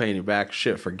crackhead's paying you back?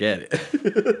 Shit, forget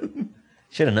it.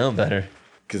 Should have known better.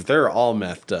 Because they're all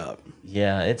methed up.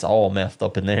 Yeah, it's all methed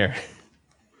up in there.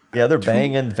 Yeah, they're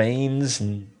banging veins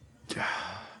and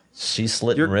she's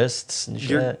slitting wrists and shit.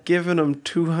 You're giving them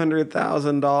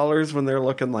 $200,000 when they're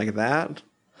looking like that?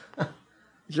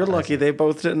 You're lucky they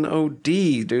both didn't OD,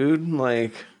 dude.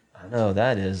 Like, I know,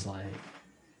 that is like...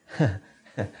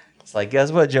 It's like,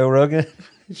 guess what, Joe Rogan?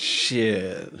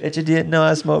 Shit. Bet you didn't know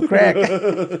I smoke crack.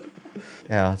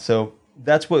 Yeah, so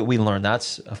that's what we learned.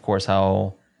 That's, of course,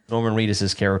 how Norman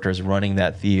Reedus' character is running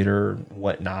that theater and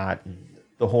whatnot. And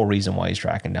the whole reason why he's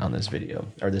tracking down this video.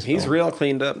 He's real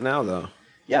cleaned up now, though.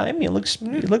 Yeah, I mean, it looks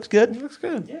good. It looks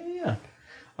good. Yeah.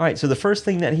 All right, so the first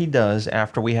thing that he does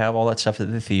after we have all that stuff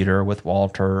at the theater with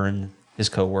Walter and his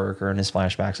coworker and his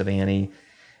flashbacks of Annie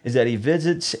is that he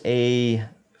visits a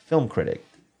film critic.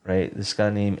 Right, this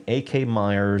guy named A.K.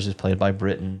 Myers is played by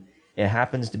Britton. It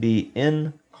happens to be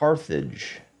in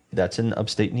Carthage. That's in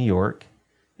upstate New York.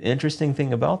 The interesting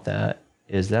thing about that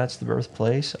is that's the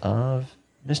birthplace of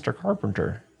Mr.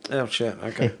 Carpenter. Oh, shit.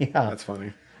 Okay. Yeah. That's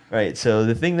funny. Right, so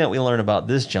the thing that we learn about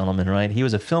this gentleman, right, he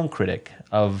was a film critic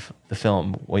of the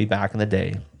film way back in the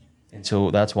day. And so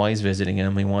that's why he's visiting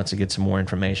him. He wants to get some more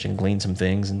information, glean some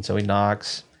things. And so he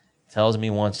knocks, tells him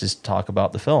he wants to talk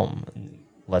about the film,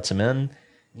 lets him in.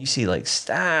 You see like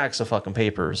stacks of fucking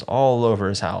papers all over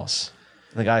his house.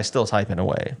 The guy's still typing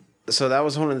away. So that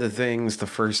was one of the things the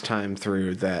first time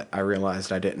through that I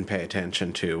realized I didn't pay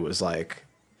attention to was like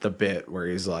the bit where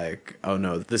he's like, oh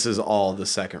no, this is all the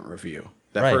second review.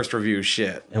 That first review is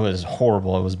shit. It was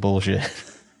horrible. It was bullshit.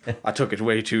 I took it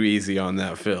way too easy on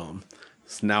that film.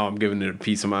 So now I'm giving it a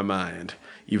piece of my mind,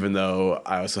 even though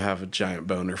I also have a giant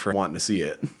boner for wanting to see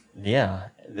it. Yeah.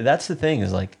 That's the thing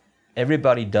is like,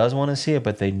 everybody does want to see it,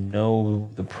 but they know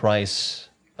the price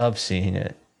of seeing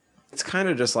it. It's kind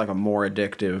of just like a more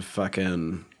addictive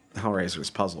fucking Hellraiser's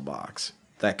puzzle box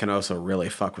that can also really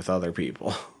fuck with other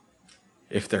people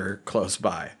if they're close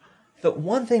by. The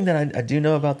one thing that I do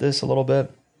know about this a little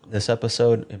bit, this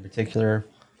episode in particular,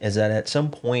 is that at some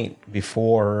point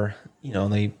before,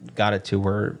 they got it to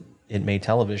where it made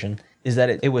television, is that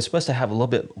it was supposed to have a little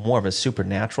bit more of a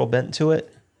supernatural bent to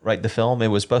it. Right, the film, it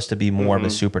was supposed to be more of a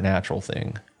supernatural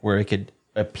thing where it could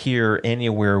appear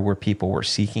anywhere where people were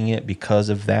seeking it because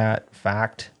of that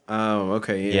fact. Oh,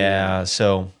 okay. Yeah,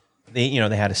 so they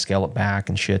had to scale it back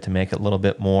and shit to make it a little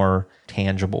bit more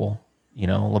tangible, a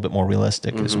little bit more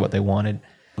realistic is what they wanted.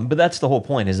 But that's the whole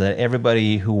point is that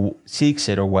everybody who seeks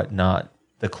it or whatnot,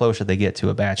 the closer they get to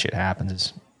a bad shit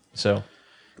happens. So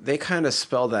they kind of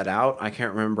spell that out. I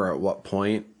can't remember at what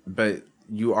point, but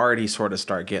you already sort of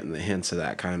start getting the hints of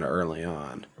that kind of early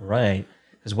on. Right.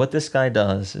 Because what this guy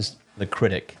does is the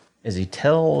critic is he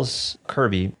tells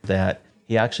Kirby that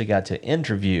he actually got to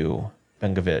interview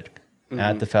Benkovic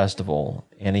at the festival,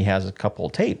 and he has a couple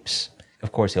of tapes.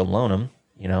 Of course, he'll loan them,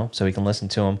 you know, so he can listen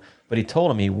to them. But he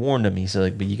told him, he warned him, he said,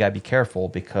 like, but you got to be careful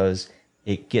because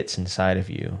it gets inside of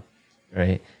you,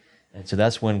 right? And so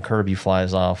that's when Kirby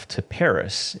flies off to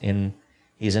Paris, and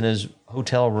he's in his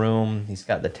hotel room. He's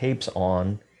got the tapes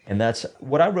on, and that's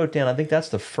what I wrote down. I think that's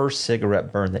the first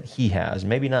cigarette burn that he has.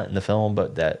 Maybe not in the film,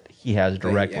 but that he has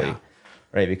directly, Yeah.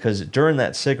 right? Because during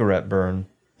that cigarette burn,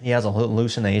 he has a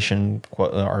hallucination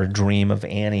or a dream of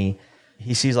Annie.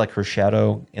 He sees like her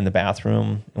shadow in the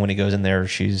bathroom, and when he goes in there,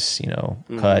 she's, you know,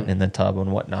 cut in the tub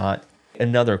and whatnot.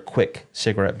 Another quick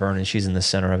cigarette burn, and she's in the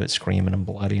center of it, screaming and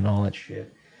bloody and all that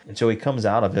shit. And so he comes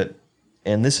out of it,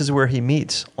 and this is where he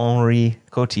meets Henri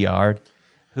Cotillard,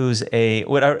 who's I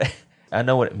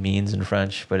know what it means in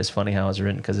French, but it's funny how it's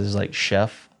written because it's like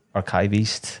chef,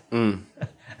 archiviste.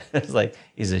 It's like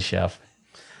he's a chef,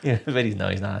 yeah, but he's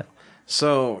not.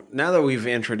 So now that we've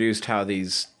introduced how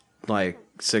these like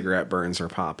cigarette burns are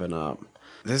popping up,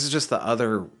 this is just the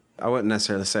other, I wouldn't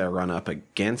necessarily say I run up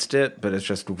against it, but it's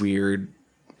just weird.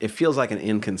 It feels like an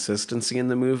inconsistency in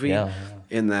the movie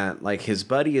in that like his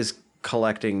buddy is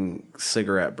collecting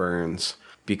cigarette burns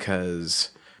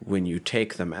because when you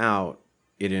take them out,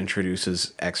 it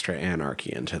introduces extra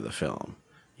anarchy into the film.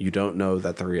 You don't know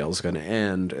that the reel is going to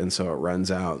end, and so it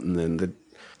runs out, and then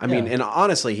I mean, and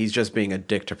honestly, he's just being a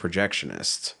dick to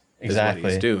projectionists. Exactly. Is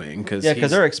what he's doing.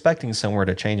 Because they're expecting somewhere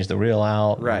to change the reel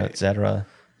out, right, etc.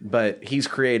 But he's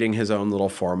creating his own little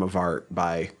form of art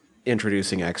by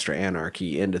introducing extra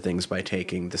anarchy into things by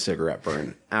taking the cigarette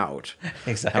burn out.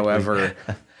 Exactly. However,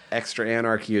 extra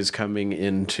anarchy is coming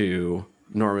into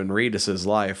Norman Reedus's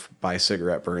life by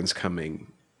cigarette burns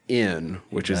coming in,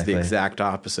 which is the exact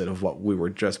opposite of what we were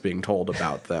just being told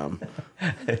about them.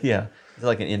 Yeah. It's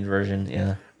like an inversion,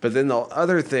 yeah. But then the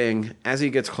other thing, as he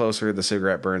gets closer, the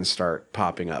cigarette burns start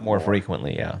popping up more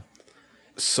frequently, yeah.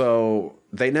 So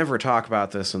they never talk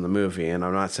about this in the movie, and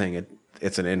I'm not saying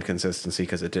it's an inconsistency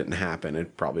because it didn't happen.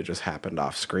 It probably just happened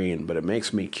off screen, but it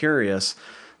makes me curious,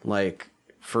 like,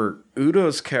 for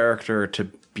Udo's character to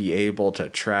be able to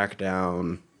track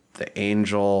down the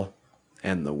angel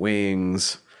and the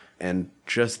wings and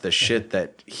just the shit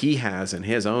that he has in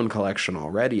his own collection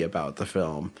already about the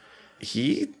film,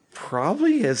 he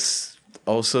probably is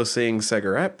also seeing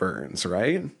cigarette burns,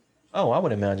 right? Oh, I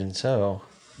would imagine so.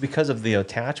 Because of the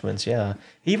attachments, yeah.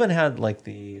 He even had like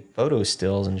the photo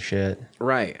stills and shit.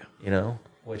 Right. You know,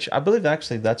 which I believe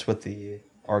actually that's what the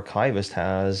archivist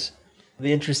has.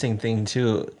 The interesting thing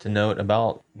too to note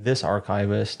about this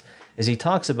archivist is he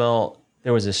talks about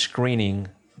there was a screening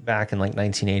back in like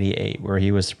 1988 where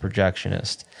he was the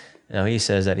projectionist. Now he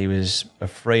says that he was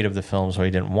afraid of the film, so he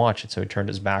didn't watch it, so he turned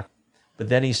his back. But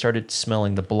then he started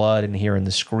smelling the blood and hearing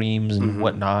the screams and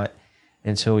whatnot.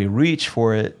 And so he reached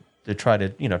for it to try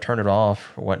to, you know, turn it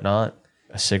off or whatnot.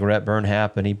 A cigarette burn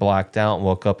happened. He blacked out and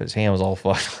woke up. His hand was all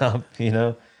fucked up, you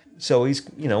know. So he's,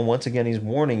 you know, once again, he's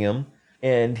warning him.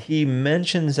 And he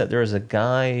mentions that there's a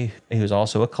guy who's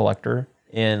also a collector.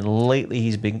 And lately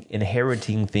he's been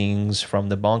inheriting things from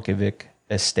the Bonkovic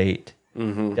estate.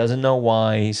 Doesn't know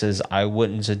why. He says, I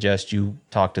wouldn't suggest you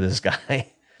talk to this guy.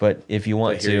 But if you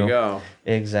want But here to. you go.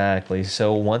 Exactly.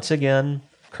 So once again,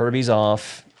 Kirby's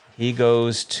off. He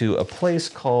goes to a place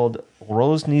called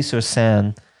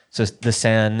Rosny-sur-Seine. So the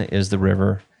Seine is the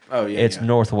river. Oh, yeah. It's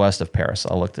northwest of Paris.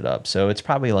 I looked it up. So it's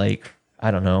probably like,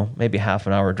 I don't know, maybe half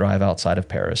an hour drive outside of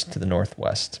Paris to the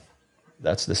northwest.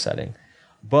 That's the setting.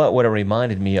 But what it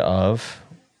reminded me of,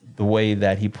 the way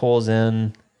that he pulls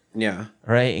in, Yeah.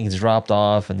 right? And he's dropped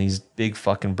off, and these big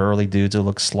fucking burly dudes who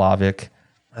look Slavic.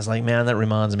 I was like, man, that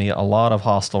reminds me a lot of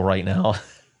Hostel right now.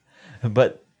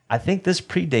 But I think this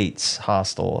predates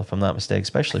Hostel, if I'm not mistaken,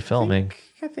 especially filming.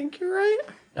 I think you're right.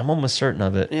 I'm almost certain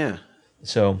of it. Yeah.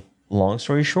 So, long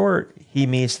story short, he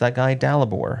meets that guy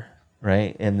Dalibor,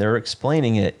 right? And they're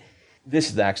explaining it. This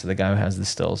is actually the guy who has the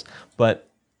stills. But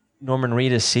Norman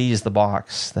Reedus sees the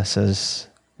box that says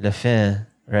Le Fin,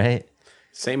 right?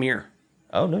 Same here.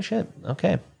 Oh, no shit.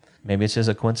 Okay. Maybe it's just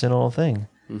a coincidental thing.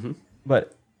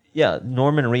 But yeah,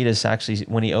 Norman Reedus actually,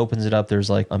 when he opens it up, there's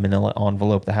like a manila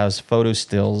envelope that has photo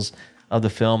stills of the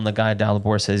film. The guy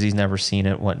Dalibor says he's never seen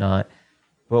it, whatnot.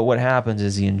 But what happens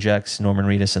is he injects Norman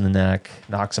Reedus in the neck,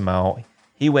 knocks him out.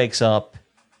 He wakes up,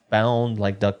 bound,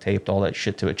 like duct taped, all that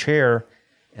shit to a chair.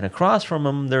 And across from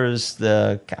him, there's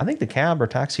the cab or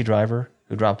taxi driver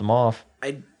who dropped him off.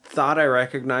 I thought I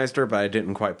recognized her, but I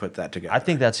didn't quite put that together. I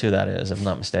think that's who that is, if I'm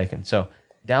not mistaken. So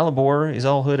Dalibor is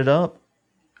all hooded up,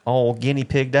 all guinea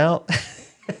pigged out.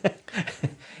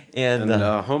 and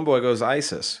Homeboy goes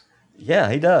ISIS.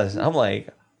 yeah, he does. I'm like,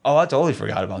 oh, I totally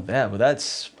forgot about that, but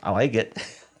I like it.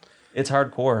 It's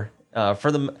hardcore.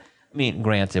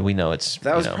 Granted, we know it's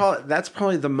That's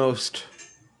probably the most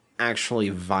actually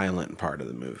violent part of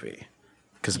the movie,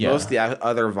 because most of the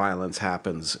other violence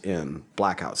happens in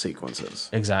blackout sequences.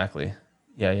 Exactly.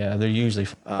 Yeah. They're usually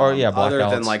other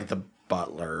blackouts. than like the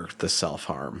butler, the self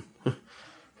harm.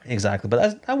 Exactly,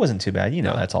 but that wasn't too bad.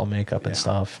 That's all makeup and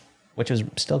stuff, which was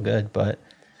still good. But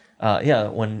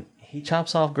when he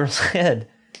chops off girl's head,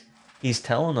 he's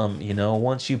telling them,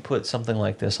 once you put something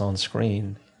like this on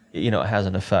screen, it has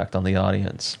an effect on the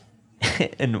audience.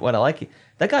 And what I like,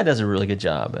 that guy does a really good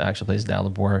job. Actually plays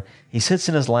Dalibor. He sits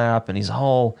in his lap and he's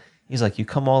like, you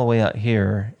come all the way out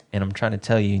here and I'm trying to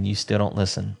tell you and you still don't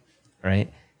listen, right?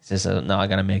 He says, no, I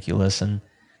got to make you listen.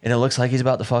 And it looks like he's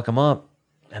about to fuck him up.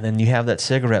 And then you have that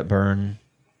cigarette burn.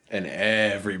 And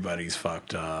everybody's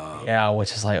fucked up. Yeah,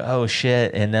 which is like, oh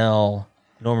shit. And now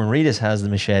Norman Reedus has the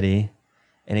machete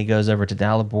and he goes over to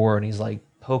Dalibor and he's like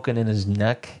poking in his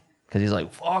neck because he's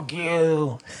like, fuck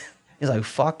you. He's like,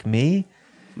 fuck me,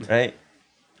 right?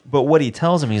 But what he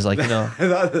tells him, he's like,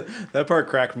 that part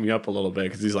cracked me up a little bit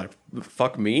because he's like,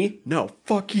 fuck me? No,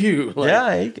 fuck you.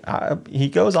 Like, yeah, he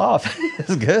goes off.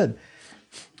 It's good.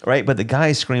 Right, but the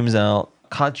guy screams out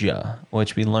Katja,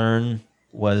 which we learn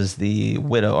was the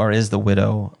widow, or is the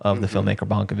widow of the filmmaker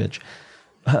Bonkovich,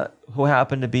 who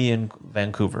happened to be in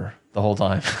Vancouver the whole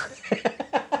time.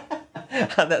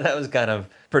 that was kind of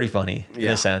pretty funny in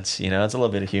a sense. It's a little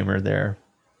bit of humor there.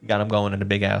 Got him going in a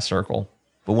big ass circle.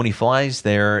 But when he flies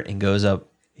there and goes up,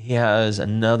 he has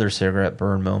another cigarette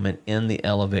burn moment in the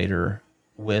elevator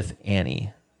with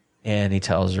Annie. And he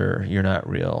tells her, you're not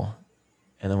real.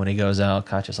 And then when he goes out,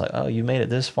 Katja's like, oh, you made it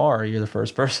this far. You're the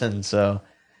first person. So,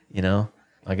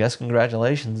 I guess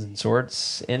congratulations in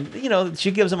sorts. And, she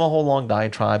gives him a whole long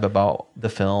diatribe about the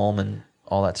film and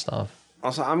all that stuff.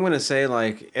 Also, I'm going to say,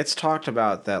 it's talked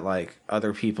about that,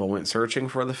 other people went searching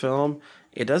for the film.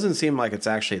 It doesn't seem like it's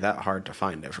actually that hard to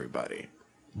find everybody.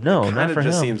 No, it not for him. It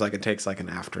just seems like it takes, an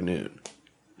afternoon.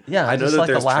 Yeah, I know that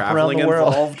there's traveling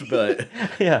involved, but...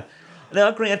 Yeah.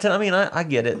 Now, granted, I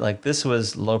get it. This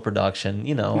was low production.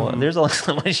 There's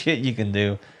so much shit you can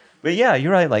do. But yeah,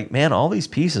 you're right. Man, all these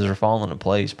pieces are falling into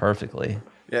place perfectly.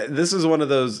 Yeah, this is one of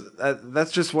those.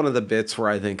 That's just one of the bits where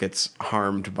I think it's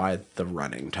harmed by the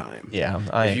running time. Yeah,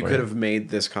 I agree. You could have made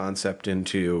this concept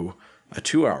into a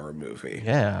 2-hour movie.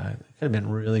 Yeah, it could have been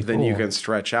really cool. Then you can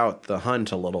stretch out the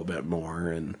hunt a little bit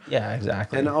more. And yeah,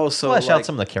 exactly. And also flesh out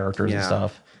some of the characters and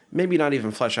stuff. Maybe not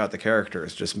even flesh out the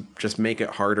characters. Just make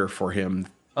it harder for him.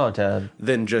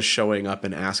 Than just showing up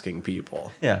and asking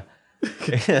people. Yeah.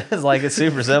 It's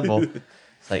super simple.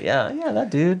 It's like, that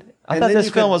dude. I thought this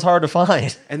film was hard to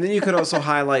find. And then you could also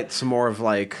highlight some more of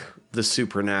the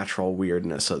supernatural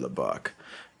weirdness of the book,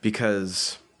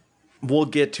 because we'll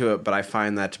get to it, but I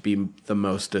find that to be the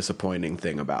most disappointing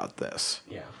thing about this.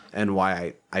 Yeah. And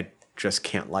why I just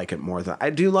can't like it more than I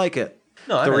do like it.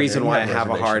 No, the reason why I have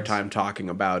a hard time talking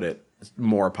about it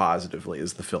more positively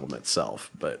is the film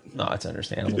itself, but no, it's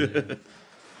understandable.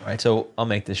 All right, so I'll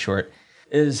make this short.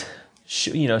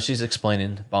 She's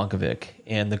explaining Bonkovic,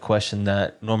 and the question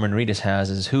that Norman Reedus has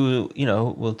is who,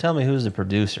 will tell me who's the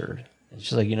producer. And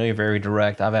she's like, you're very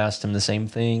direct. I've asked him the same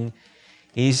thing.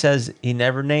 He says he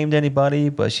never named anybody,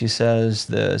 but she says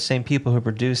the same people who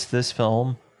produced this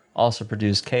film also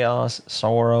produced Chaos,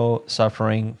 Sorrow,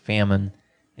 Suffering, Famine.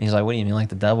 And he's like, what do you mean, like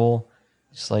the devil?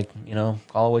 Just like,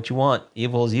 call it what you want.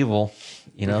 Evil is evil,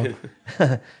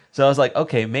 So I was like,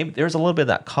 okay, maybe there's a little bit of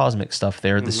that cosmic stuff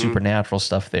there, the supernatural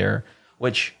stuff there,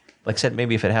 which, like I said,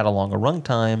 maybe if it had a longer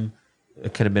runtime,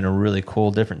 it could have been a really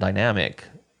cool, different dynamic.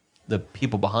 The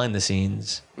people behind the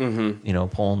scenes,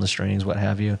 pulling the strings, what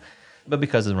have you. But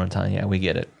because of the runtime, yeah, we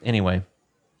get it. Anyway,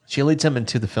 she leads him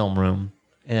into the film room,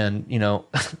 and,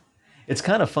 it's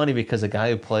kind of funny because the guy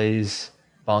who plays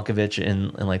Bonkovich in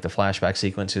the flashback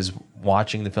sequence is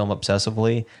watching the film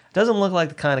obsessively. Doesn't look like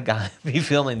the kind of guy to be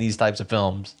filming these types of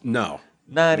films. No.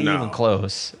 Not even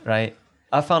close, right?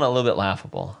 I found it a little bit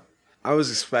laughable. I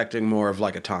was expecting more of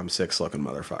a Tom Six looking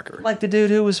motherfucker. Like the dude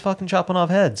who was fucking chopping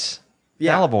off heads.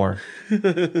 Yeah. Dalibor.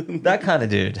 That kind of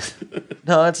dude.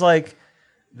 No, it's like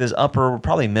this upper,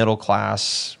 probably middle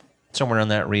class, somewhere in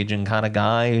that region kind of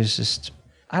guy who's just,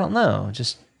 I don't know,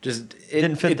 it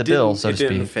didn't fit the bill, so to speak.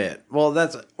 It didn't fit. Well,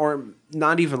 or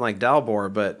not even like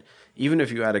Dalibor, but even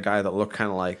if you had a guy that looked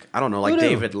kind of like, I don't know, like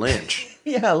David Lynch.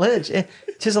 Yeah, Lynch.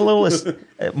 Just a little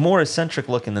more eccentric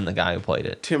looking than the guy who played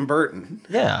it. Tim Burton.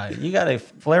 Yeah, you got to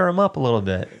flare him up a little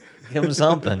bit. Give him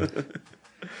something.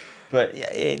 But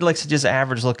yeah, it looks just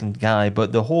average looking guy.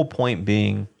 But the whole point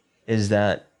being is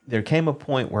that there came a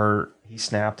point where he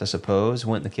snapped, I suppose,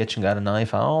 went in the kitchen, got a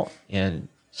knife out, and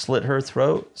slit his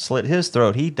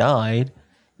throat. He died.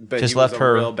 But Just he was left a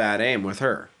her- real bad aim with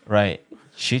her. Right.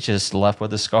 She just left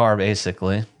with a scar,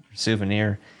 basically,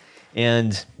 souvenir.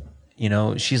 And,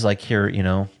 she's like,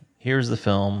 here's the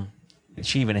film.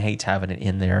 She even hates having it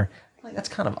in there. Like, that's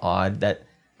kind of odd. That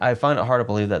I find it hard to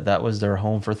believe that was their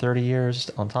home for 30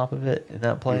 years on top of it in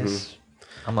that place.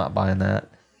 I'm not buying that.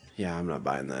 Yeah, I'm not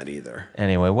buying that either.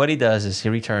 Anyway, what he does is he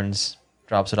returns,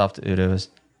 drops it off to Udo's,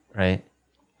 right?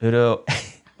 Udo,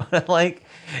 what I like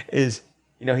is,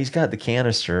 he's got the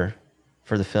canister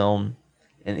for the film,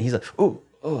 and he's like, oh.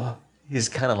 He's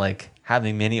kind of like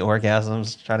having mini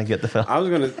orgasms trying to get the film. I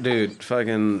was dude,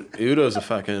 fucking Udo's a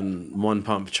fucking one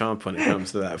pump chump when it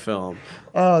comes to that film.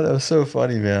 Oh, that was so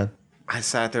funny, man. I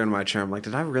sat there in my chair. I'm like,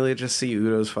 did I really just see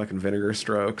Udo's fucking vinegar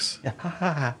strokes?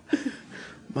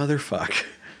 Motherfuck.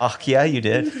 Oh, yeah, you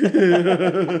did.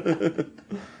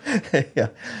 Yeah.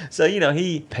 So,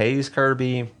 he pays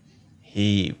Kirby.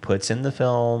 He puts in the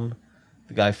film.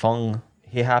 The guy Fung,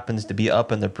 he happens to be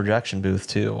up in the projection booth,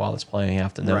 too, while it's playing. You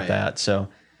have to note Right. that. So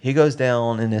he goes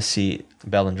down in his seat,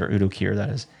 Bellinger, Udo Kier, that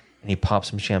is, and he pops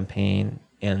some champagne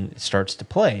and starts to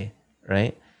play,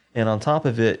 right? And on top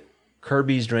of it,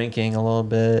 Kirby's drinking a little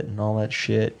bit and all that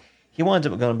shit. He winds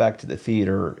up going back to the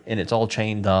theater, and it's all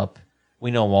chained up.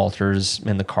 We know Walter's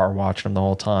in the car watching him the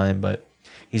whole time, but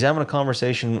he's having a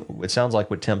conversation, it sounds like,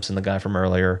 with Timpson, the guy from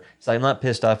earlier. He's like, I'm not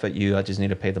pissed off at you. I just need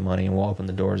to pay the money, and we'll open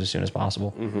the doors as soon as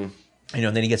possible. Mm-hmm.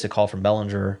 And then he gets a call from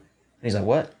Bellinger, and he's like,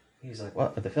 what? He's like,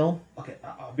 what? At the film? Okay,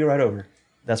 I'll be right over.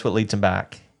 That's what leads him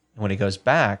back. And when he goes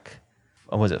back,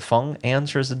 was it Fung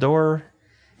answers the door?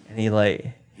 And he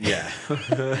Yeah.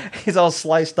 he's all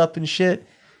sliced up and shit.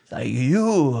 He's like,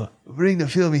 you bring the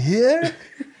film here?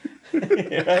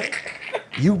 Right?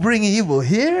 You bring evil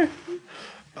here?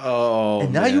 Oh,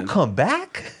 And now man. you come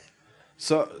back?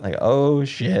 So Like, oh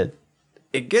shit.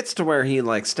 it gets to where he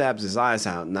stabs his eyes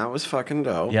out, and that was fucking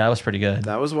dope. Yeah, that was pretty good.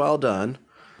 That was well done.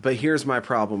 But here's my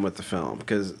problem with the film,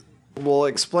 because we'll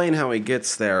explain how he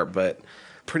gets there, but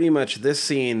pretty much this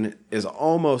scene is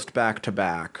almost back to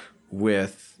back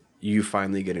with you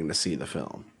finally getting to see the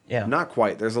film. Yeah. Not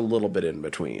quite. There's a little bit in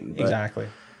between. But Exactly.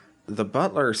 the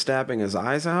butler stabbing his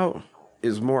eyes out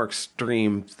is more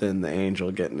extreme than the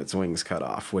angel getting its wings cut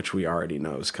off, which we already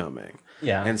know is coming.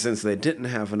 Yeah. And since they didn't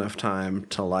have enough time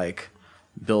to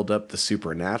build up the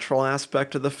supernatural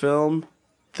aspect of the film,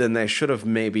 then they should have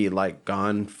maybe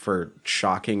gone for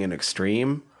shocking and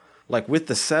extreme. With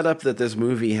the setup that this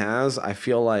movie has, I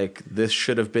feel like this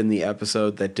should have been the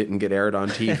episode that didn't get aired on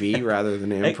TV rather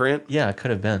than imprint. Yeah, it could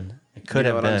have been. It could You know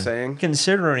have what been. I'm saying?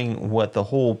 Considering what the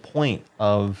whole point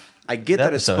of I get the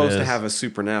that it's episode supposed to is. have a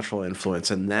supernatural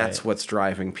influence, and that's Right. what's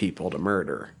driving people to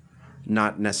murder.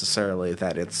 Not necessarily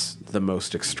that it's the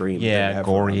most extreme. thing Yeah, ever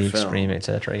gory, on film. extreme,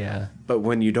 etc. Yeah. But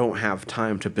when you don't have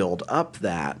time to build up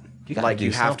that, You gotta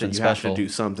do something special. do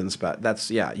something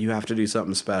special. You have to do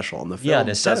something special, and the film Yeah,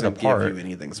 to set it doesn't apart. give you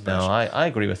anything special No, I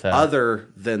agree with that. other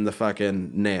than the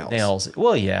fucking nails. Nails.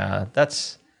 Well, yeah,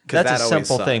 that's that a always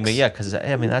simple thing, but sucks. yeah,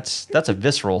 because that's a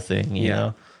visceral thing, you Yeah.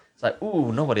 know. It's like,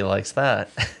 ooh, nobody likes that.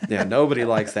 Yeah, nobody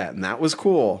likes that, and that was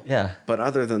cool. Yeah. But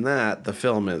other than that, the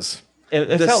film is. It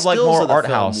the felt like stills more of the art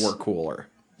film house. Were cooler.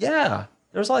 Yeah,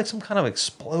 there was some kind of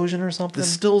explosion or something. The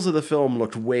stills of the film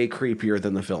looked way creepier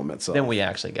than the film itself. Than we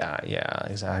actually got. Yeah,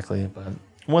 exactly. But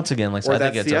once again, Or I think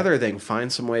that's it's the other thing. Find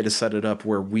some way to set it up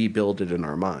where we build it in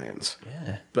our minds.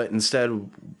 Yeah. But instead,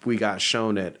 we got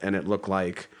shown it, and it looked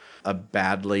like a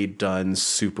badly done,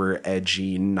 super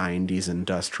edgy 90s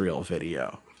industrial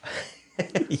video.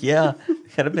 Yeah,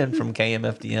 could have been from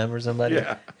KMFDM or somebody.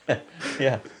 Yeah.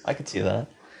 Yeah, I could see that.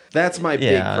 That's my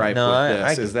big Yeah, gripe no, with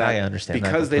this, I is that I understand that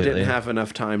because they didn't completely. have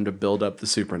enough time to build up the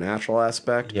supernatural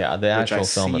aspect. Yeah, the which I actual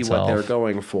film see itself. what they're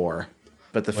going for,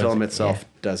 but the film it? itself Yeah.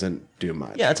 doesn't do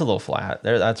much. Yeah, it's a little flat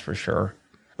there. That's for sure.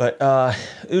 But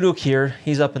Udo Kier,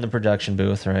 he's up in the production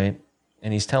booth, right?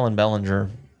 And he's telling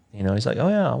Bellinger, he's like, "Oh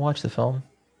yeah, I watched the film.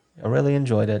 I really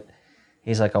enjoyed it."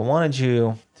 He's like, "I wanted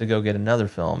you to go get another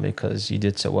film because you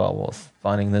did so well with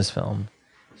finding this film."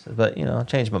 He said, "But I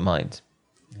changed my mind."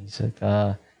 He's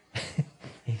like,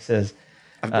 he says,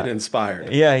 I've been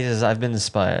inspired. "Yeah," he says, "I've been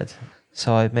inspired,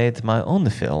 so I made my own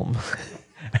film."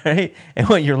 Right? And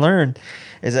what you learn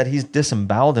is that he's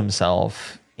disemboweled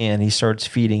himself and he starts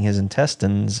feeding his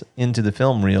intestines into the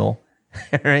film reel,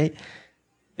 right?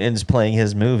 And is playing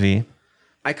his movie.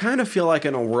 I kind of feel like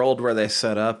in a world where they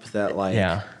set up that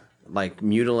like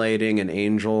mutilating an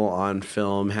angel on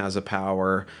film has a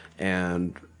power,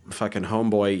 and Fucking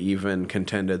Homeboy even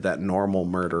contended that normal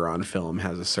murder on film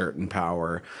has a certain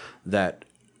power, that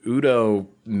Udo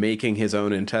making his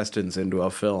own intestines into a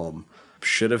film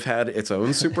should have had its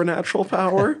own supernatural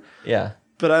power. Yeah.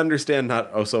 But I understand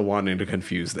not also wanting to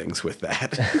confuse things with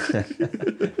that.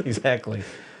 Exactly.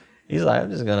 He's like,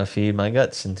 I'm just going to feed my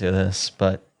guts into this.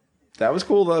 But That was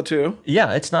cool, though, too.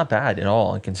 yeah, it's not bad at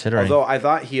all, considering. Although I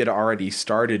thought he had already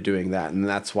started doing that, and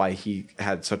that's why he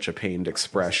had such a pained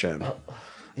expression.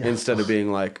 Instead of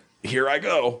being like, here I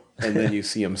go. And then you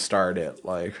see him start it.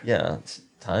 Like, yeah, it's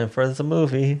time for the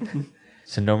movie.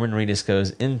 So Norman Reedus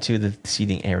goes into the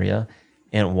seating area,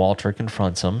 and Walter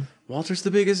confronts him. Walter's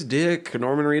the biggest dick.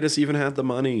 Norman Reedus even had the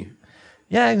money.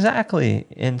 Yeah, exactly.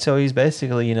 And so he's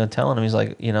basically, telling him, he's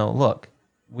like, look,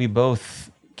 we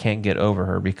both can't get over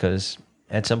her because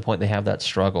at some point they have that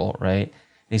struggle, right? And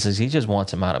he says he just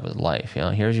wants him out of his life.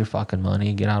 Here's your fucking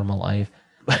money, get out of my life.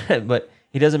 But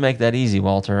he doesn't make that easy,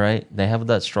 Walter, right? They have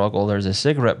that struggle. There's a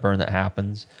cigarette burn that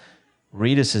happens.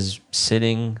 Reedus is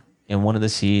sitting in one of the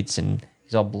seats and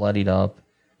he's all bloodied up,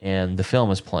 and the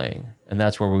film is playing. And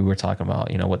that's where we were talking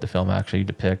about, what the film actually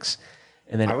depicts.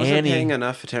 And then I wasn't Annie, paying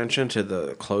enough attention to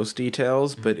the close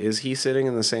details, but is he sitting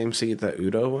in the same seat that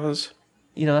Udo was?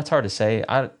 that's hard to say.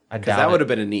 I doubt That would it. have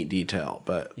been a neat detail,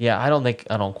 but Yeah, I don't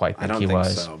quite think I don't he think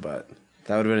was. so, but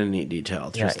that would have been a neat detail.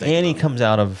 Yeah, Annie comes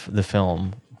out of the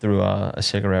film through a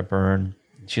cigarette burn.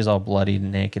 She's all bloody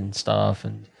and naked and stuff,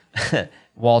 and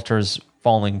Walter's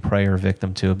falling prey or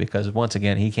victim to it because once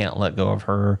again he can't let go of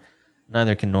her.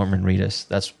 Neither can Norman Reedus.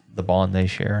 That's the bond they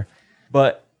share.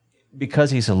 But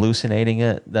because he's hallucinating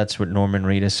it, that's what Norman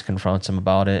Reedus confronts him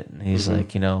about it. And he's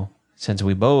like, since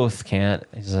we both can't,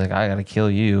 he's like, I got to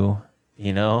kill you,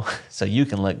 so you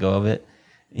can let go of it.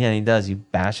 Yeah, and he does. He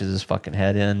bashes his fucking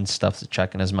head in, stuffs the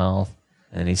check in his mouth,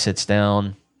 and he sits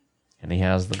down, and he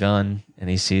has the gun, and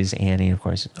he sees Annie. Of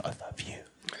course, I love you.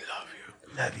 I love you.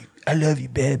 I love you. I love you,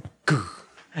 babe.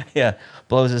 Yeah,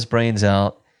 blows his brains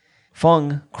out.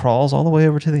 Fung crawls all the way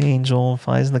over to the angel,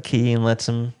 finds the key, and lets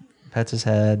him, pets his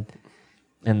head.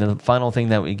 And the final thing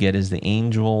that we get is the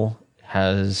angel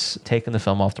has taken the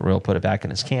film off the reel, put it back in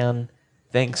his can.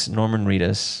 Thanks, Norman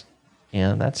Reedus.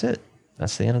 And that's it.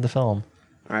 That's the end of the film.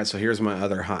 All right, so here's my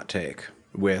other hot take.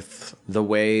 With the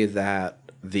way that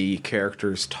the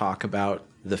characters talk about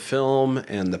the film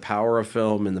and the power of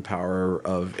film and the power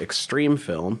of extreme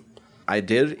film, I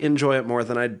did enjoy it more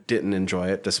than I didn't enjoy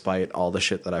it, despite all the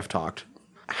shit that I've talked.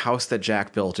 House That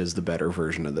Jack Built is the better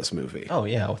version of this movie. Oh,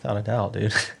 yeah, without a doubt,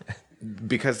 dude.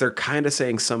 Because they're kind of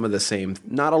saying some of the same,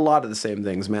 not a lot of the same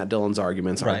things. Matt Dillon's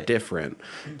arguments are Right. different.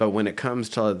 But when it comes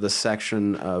to the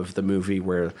section of the movie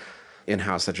where, in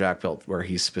House That Jack Built, where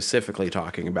he's specifically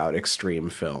talking about extreme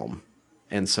film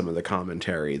and some of the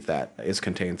commentary that is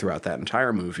contained throughout that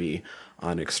entire movie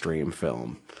on extreme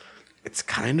film, it's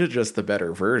kind of just the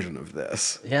better version of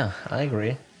this. Yeah, I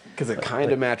agree. Because it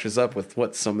kind of matches up with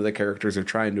what some of the characters are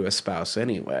trying to espouse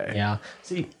anyway. Yeah.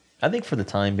 See, I think for the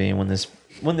time being, when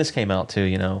this came out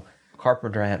too,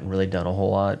 Carpenter hadn't really done a whole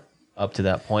lot up to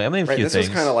that point. I mean, a few This things.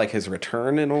 was kind of like his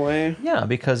return in a way. Yeah,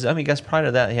 because I guess prior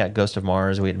to that, he had Ghost of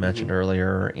Mars, we had mentioned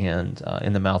earlier, and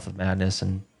In the Mouth of Madness,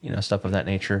 and stuff of that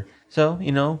nature. So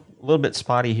a little bit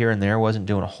spotty here and there. Wasn't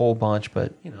doing a whole bunch,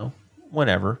 but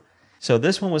whatever. So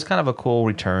this one was kind of a cool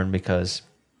return because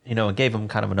it gave him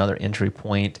kind of another entry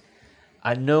point.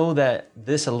 I know that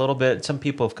this a little bit. Some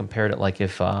people have compared it like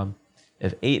if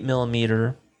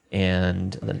 8mm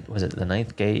and was it The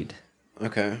Ninth Gate?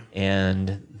 Okay.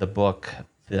 And the book,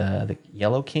 the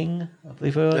Yellow King, I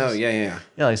believe it was. Oh, yeah.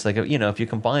 Yeah, it's like, if you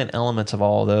combine elements of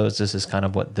all of those, this is kind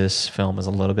of what this film is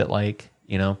a little bit like,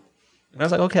 And I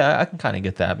was like, okay, I can kind of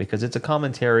get that because it's a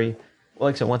commentary,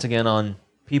 like I said, once again, on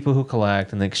people who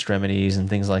collect and the extremities and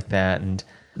things like that. And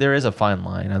there is a fine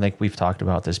line. I think we've talked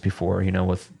about this before,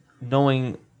 with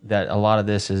knowing that a lot of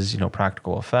this is,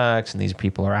 practical effects and these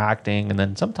people are acting. And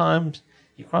then sometimes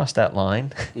you cross that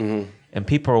line and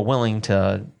people are willing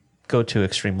to go to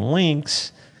extreme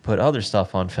lengths, put other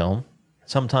stuff on film,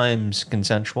 sometimes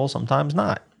consensual, sometimes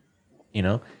not,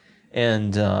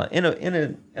 And in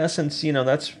a essence,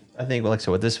 that's, I think, like I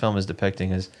said, what this film is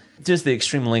depicting is just the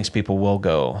extreme lengths people will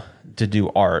go to do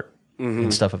art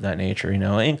and stuff of that nature,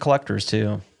 and collectors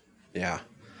too. Yeah.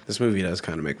 This movie does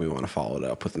kind of make me want to follow it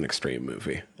up with an extreme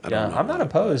movie. I'm not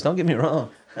opposed. Don't get me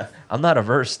wrong. I'm not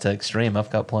averse to extreme.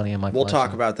 I've got plenty in my We'll collection.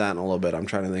 talk about that in a little bit. I'm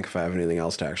trying to think if I have anything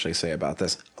else to actually say about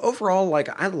this. Overall,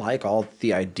 I like all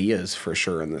the ideas for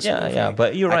sure in this movie. Yeah,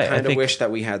 but you're right. I kind of think, wish that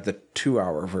we had the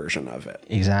 2-hour version of it.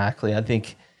 Exactly. I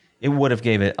think it would have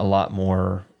gave it a lot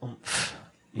more oomph.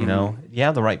 You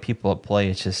have the right people at play.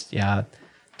 It's just,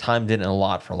 time didn't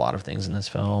allot for a lot of things in this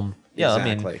film. Yeah, I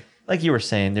Exactly. mean, like you were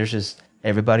saying, there's just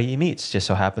everybody he meets just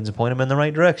so happens to point him in the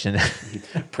right direction.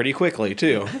 Pretty quickly,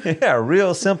 too. Yeah,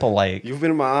 real simple. Like, You've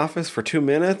been in my office for 2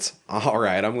 minutes? All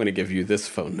right, I'm going to give you this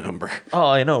phone number. oh,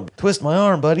 I know, twist my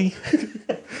arm, buddy.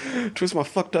 Twist my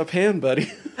fucked up hand,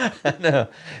 buddy. No,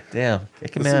 damn,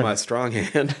 kick him This is in. my strong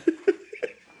hand.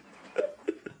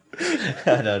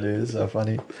 I know, dude, it's so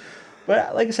funny.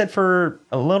 But like I said, for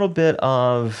a little bit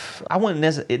of, I wouldn't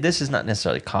necessarily, this is not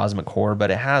necessarily cosmic horror,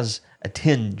 but it has a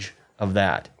tinge of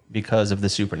that because of the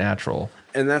supernatural.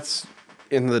 And that's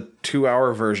in the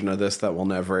 2-hour version of this that will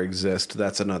never exist.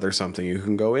 That's another something you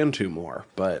can go into more.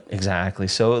 But Exactly.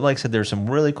 So, like I said, there's some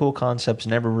really cool concepts,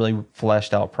 never really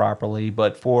fleshed out properly.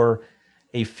 But for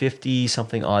a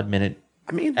 50-something odd minute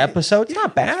episode, it's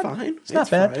not bad. It's fine. It's not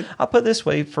bad. Fine. I'll put it this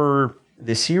way: for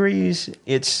the series,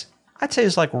 I'd say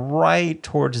it's like right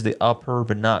towards the upper,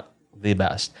 but not the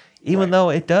best. Even though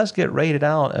it does get rated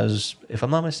out as, if I'm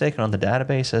not mistaken, on the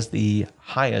database as the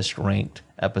highest ranked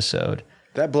episode.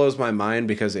 That blows my mind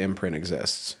because Imprint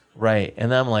exists. Right.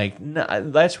 And I'm like, no,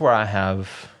 that's where I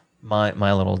have my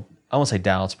little, I won't say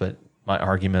doubts, but my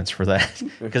arguments for that.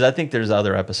 Because I think there's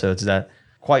other episodes that,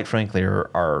 quite frankly,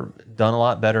 are done a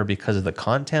lot better because of the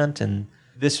content. And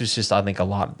this was just, I think, a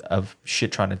lot of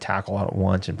shit trying to tackle all at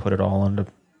once and put it all into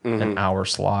an hour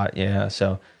slot. Yeah.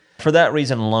 So for that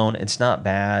reason alone, it's not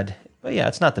bad. But yeah,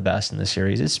 it's not the best in the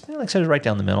series. It's, like I said, it's right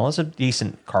down the middle. It's a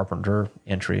decent Carpenter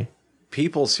entry.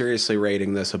 People seriously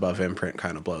rating this above Imprint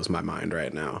kind of blows my mind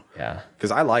right now. Yeah. Because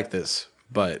I like this,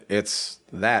 but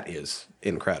that is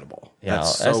incredible. Yeah,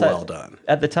 That's so well done.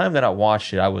 At the time that I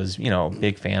watched it, I was, a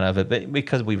big fan of it. But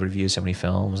because we review so many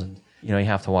films and, you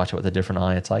have to watch it with a different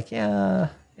eye, it's like, yeah,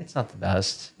 it's not the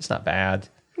best. It's not bad.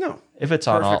 No. If it's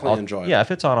on, Perfectly I'll enjoyable. yeah, if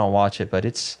it's on, I'll watch it. But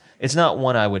it's not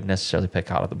one I would necessarily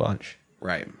pick out of the bunch.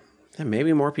 Right. And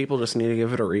maybe more people just need to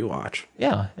give it a rewatch.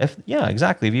 Yeah,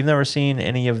 exactly. If you've never seen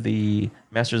any of the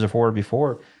Masters of Horror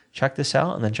before, check this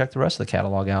out and then check the rest of the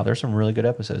catalog out. There's some really good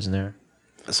episodes in there.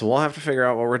 So we'll have to figure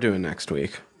out what we're doing next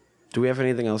week. Do we have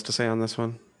anything else to say on this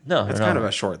one? No, It's kind of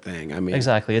a short thing. I mean,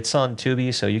 exactly. It's on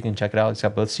Tubi, so you can check it out. It's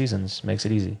got both seasons. Makes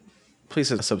it easy. please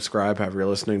subscribe however you're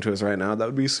listening to us right now. That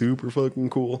would be super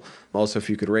fucking cool. Also, if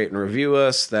you could rate and review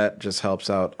us, that just helps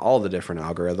out all the different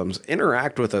algorithms.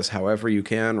 Interact with us however you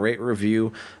can. Rate,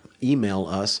 review, email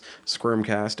us,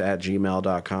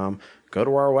 squirmcast@gmail.com. Go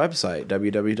to our website,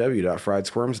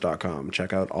 www.friedsquirms.com.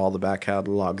 Check out all the back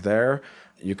catalog there.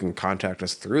 You can contact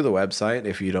us through the website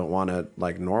if you don't want a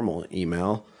normal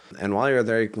email. And while you're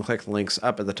there, you can click the links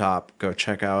up at the top. Go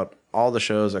check out all the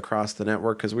shows across the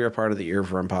network because we are part of the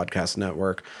Earworm Podcast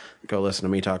Network. Go listen to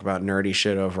me talk about nerdy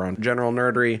shit over on General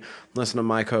Nerdery. Listen to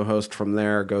my co-host from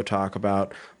there. Go talk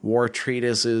about war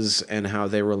treatises and how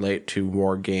they relate to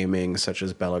war gaming, such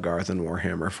as Belagarth and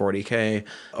Warhammer 40k.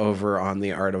 Over on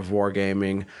the Art of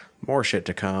Wargaming. More shit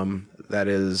to come. That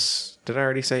is, did I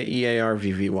already say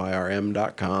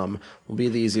EARVVYRM.com will be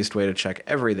the easiest way to check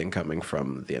everything coming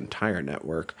from the entire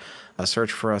network.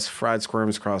 Search for us, Fried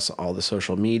Squirms, across all the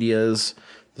social medias,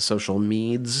 the social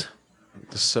meds,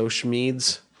 the social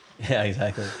meds. Yeah,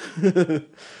 exactly.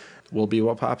 Will be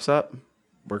what pops up.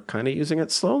 We're kind of using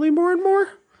it slowly more and more.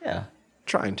 Yeah.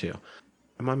 Trying to.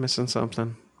 Am I missing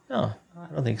something? No, I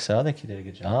don't think so. I think you did a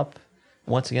good job.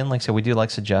 Once again, like I said, we do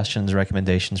like suggestions,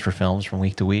 recommendations for films from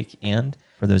week to week. And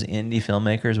for those indie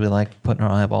filmmakers, we like putting our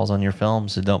eyeballs on your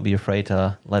films. So don't be afraid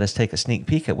to let us take a sneak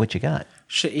peek at what you got.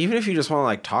 Shit, even if you just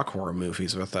want to talk horror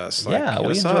movies with us. Yeah, hit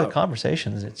we us enjoy up. the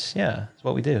conversations. It's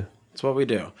what we do. It's what we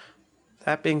do.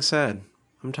 That being said,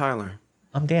 I'm Tyler.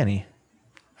 I'm Danny.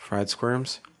 Fried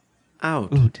Squirms,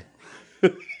 out. Oot.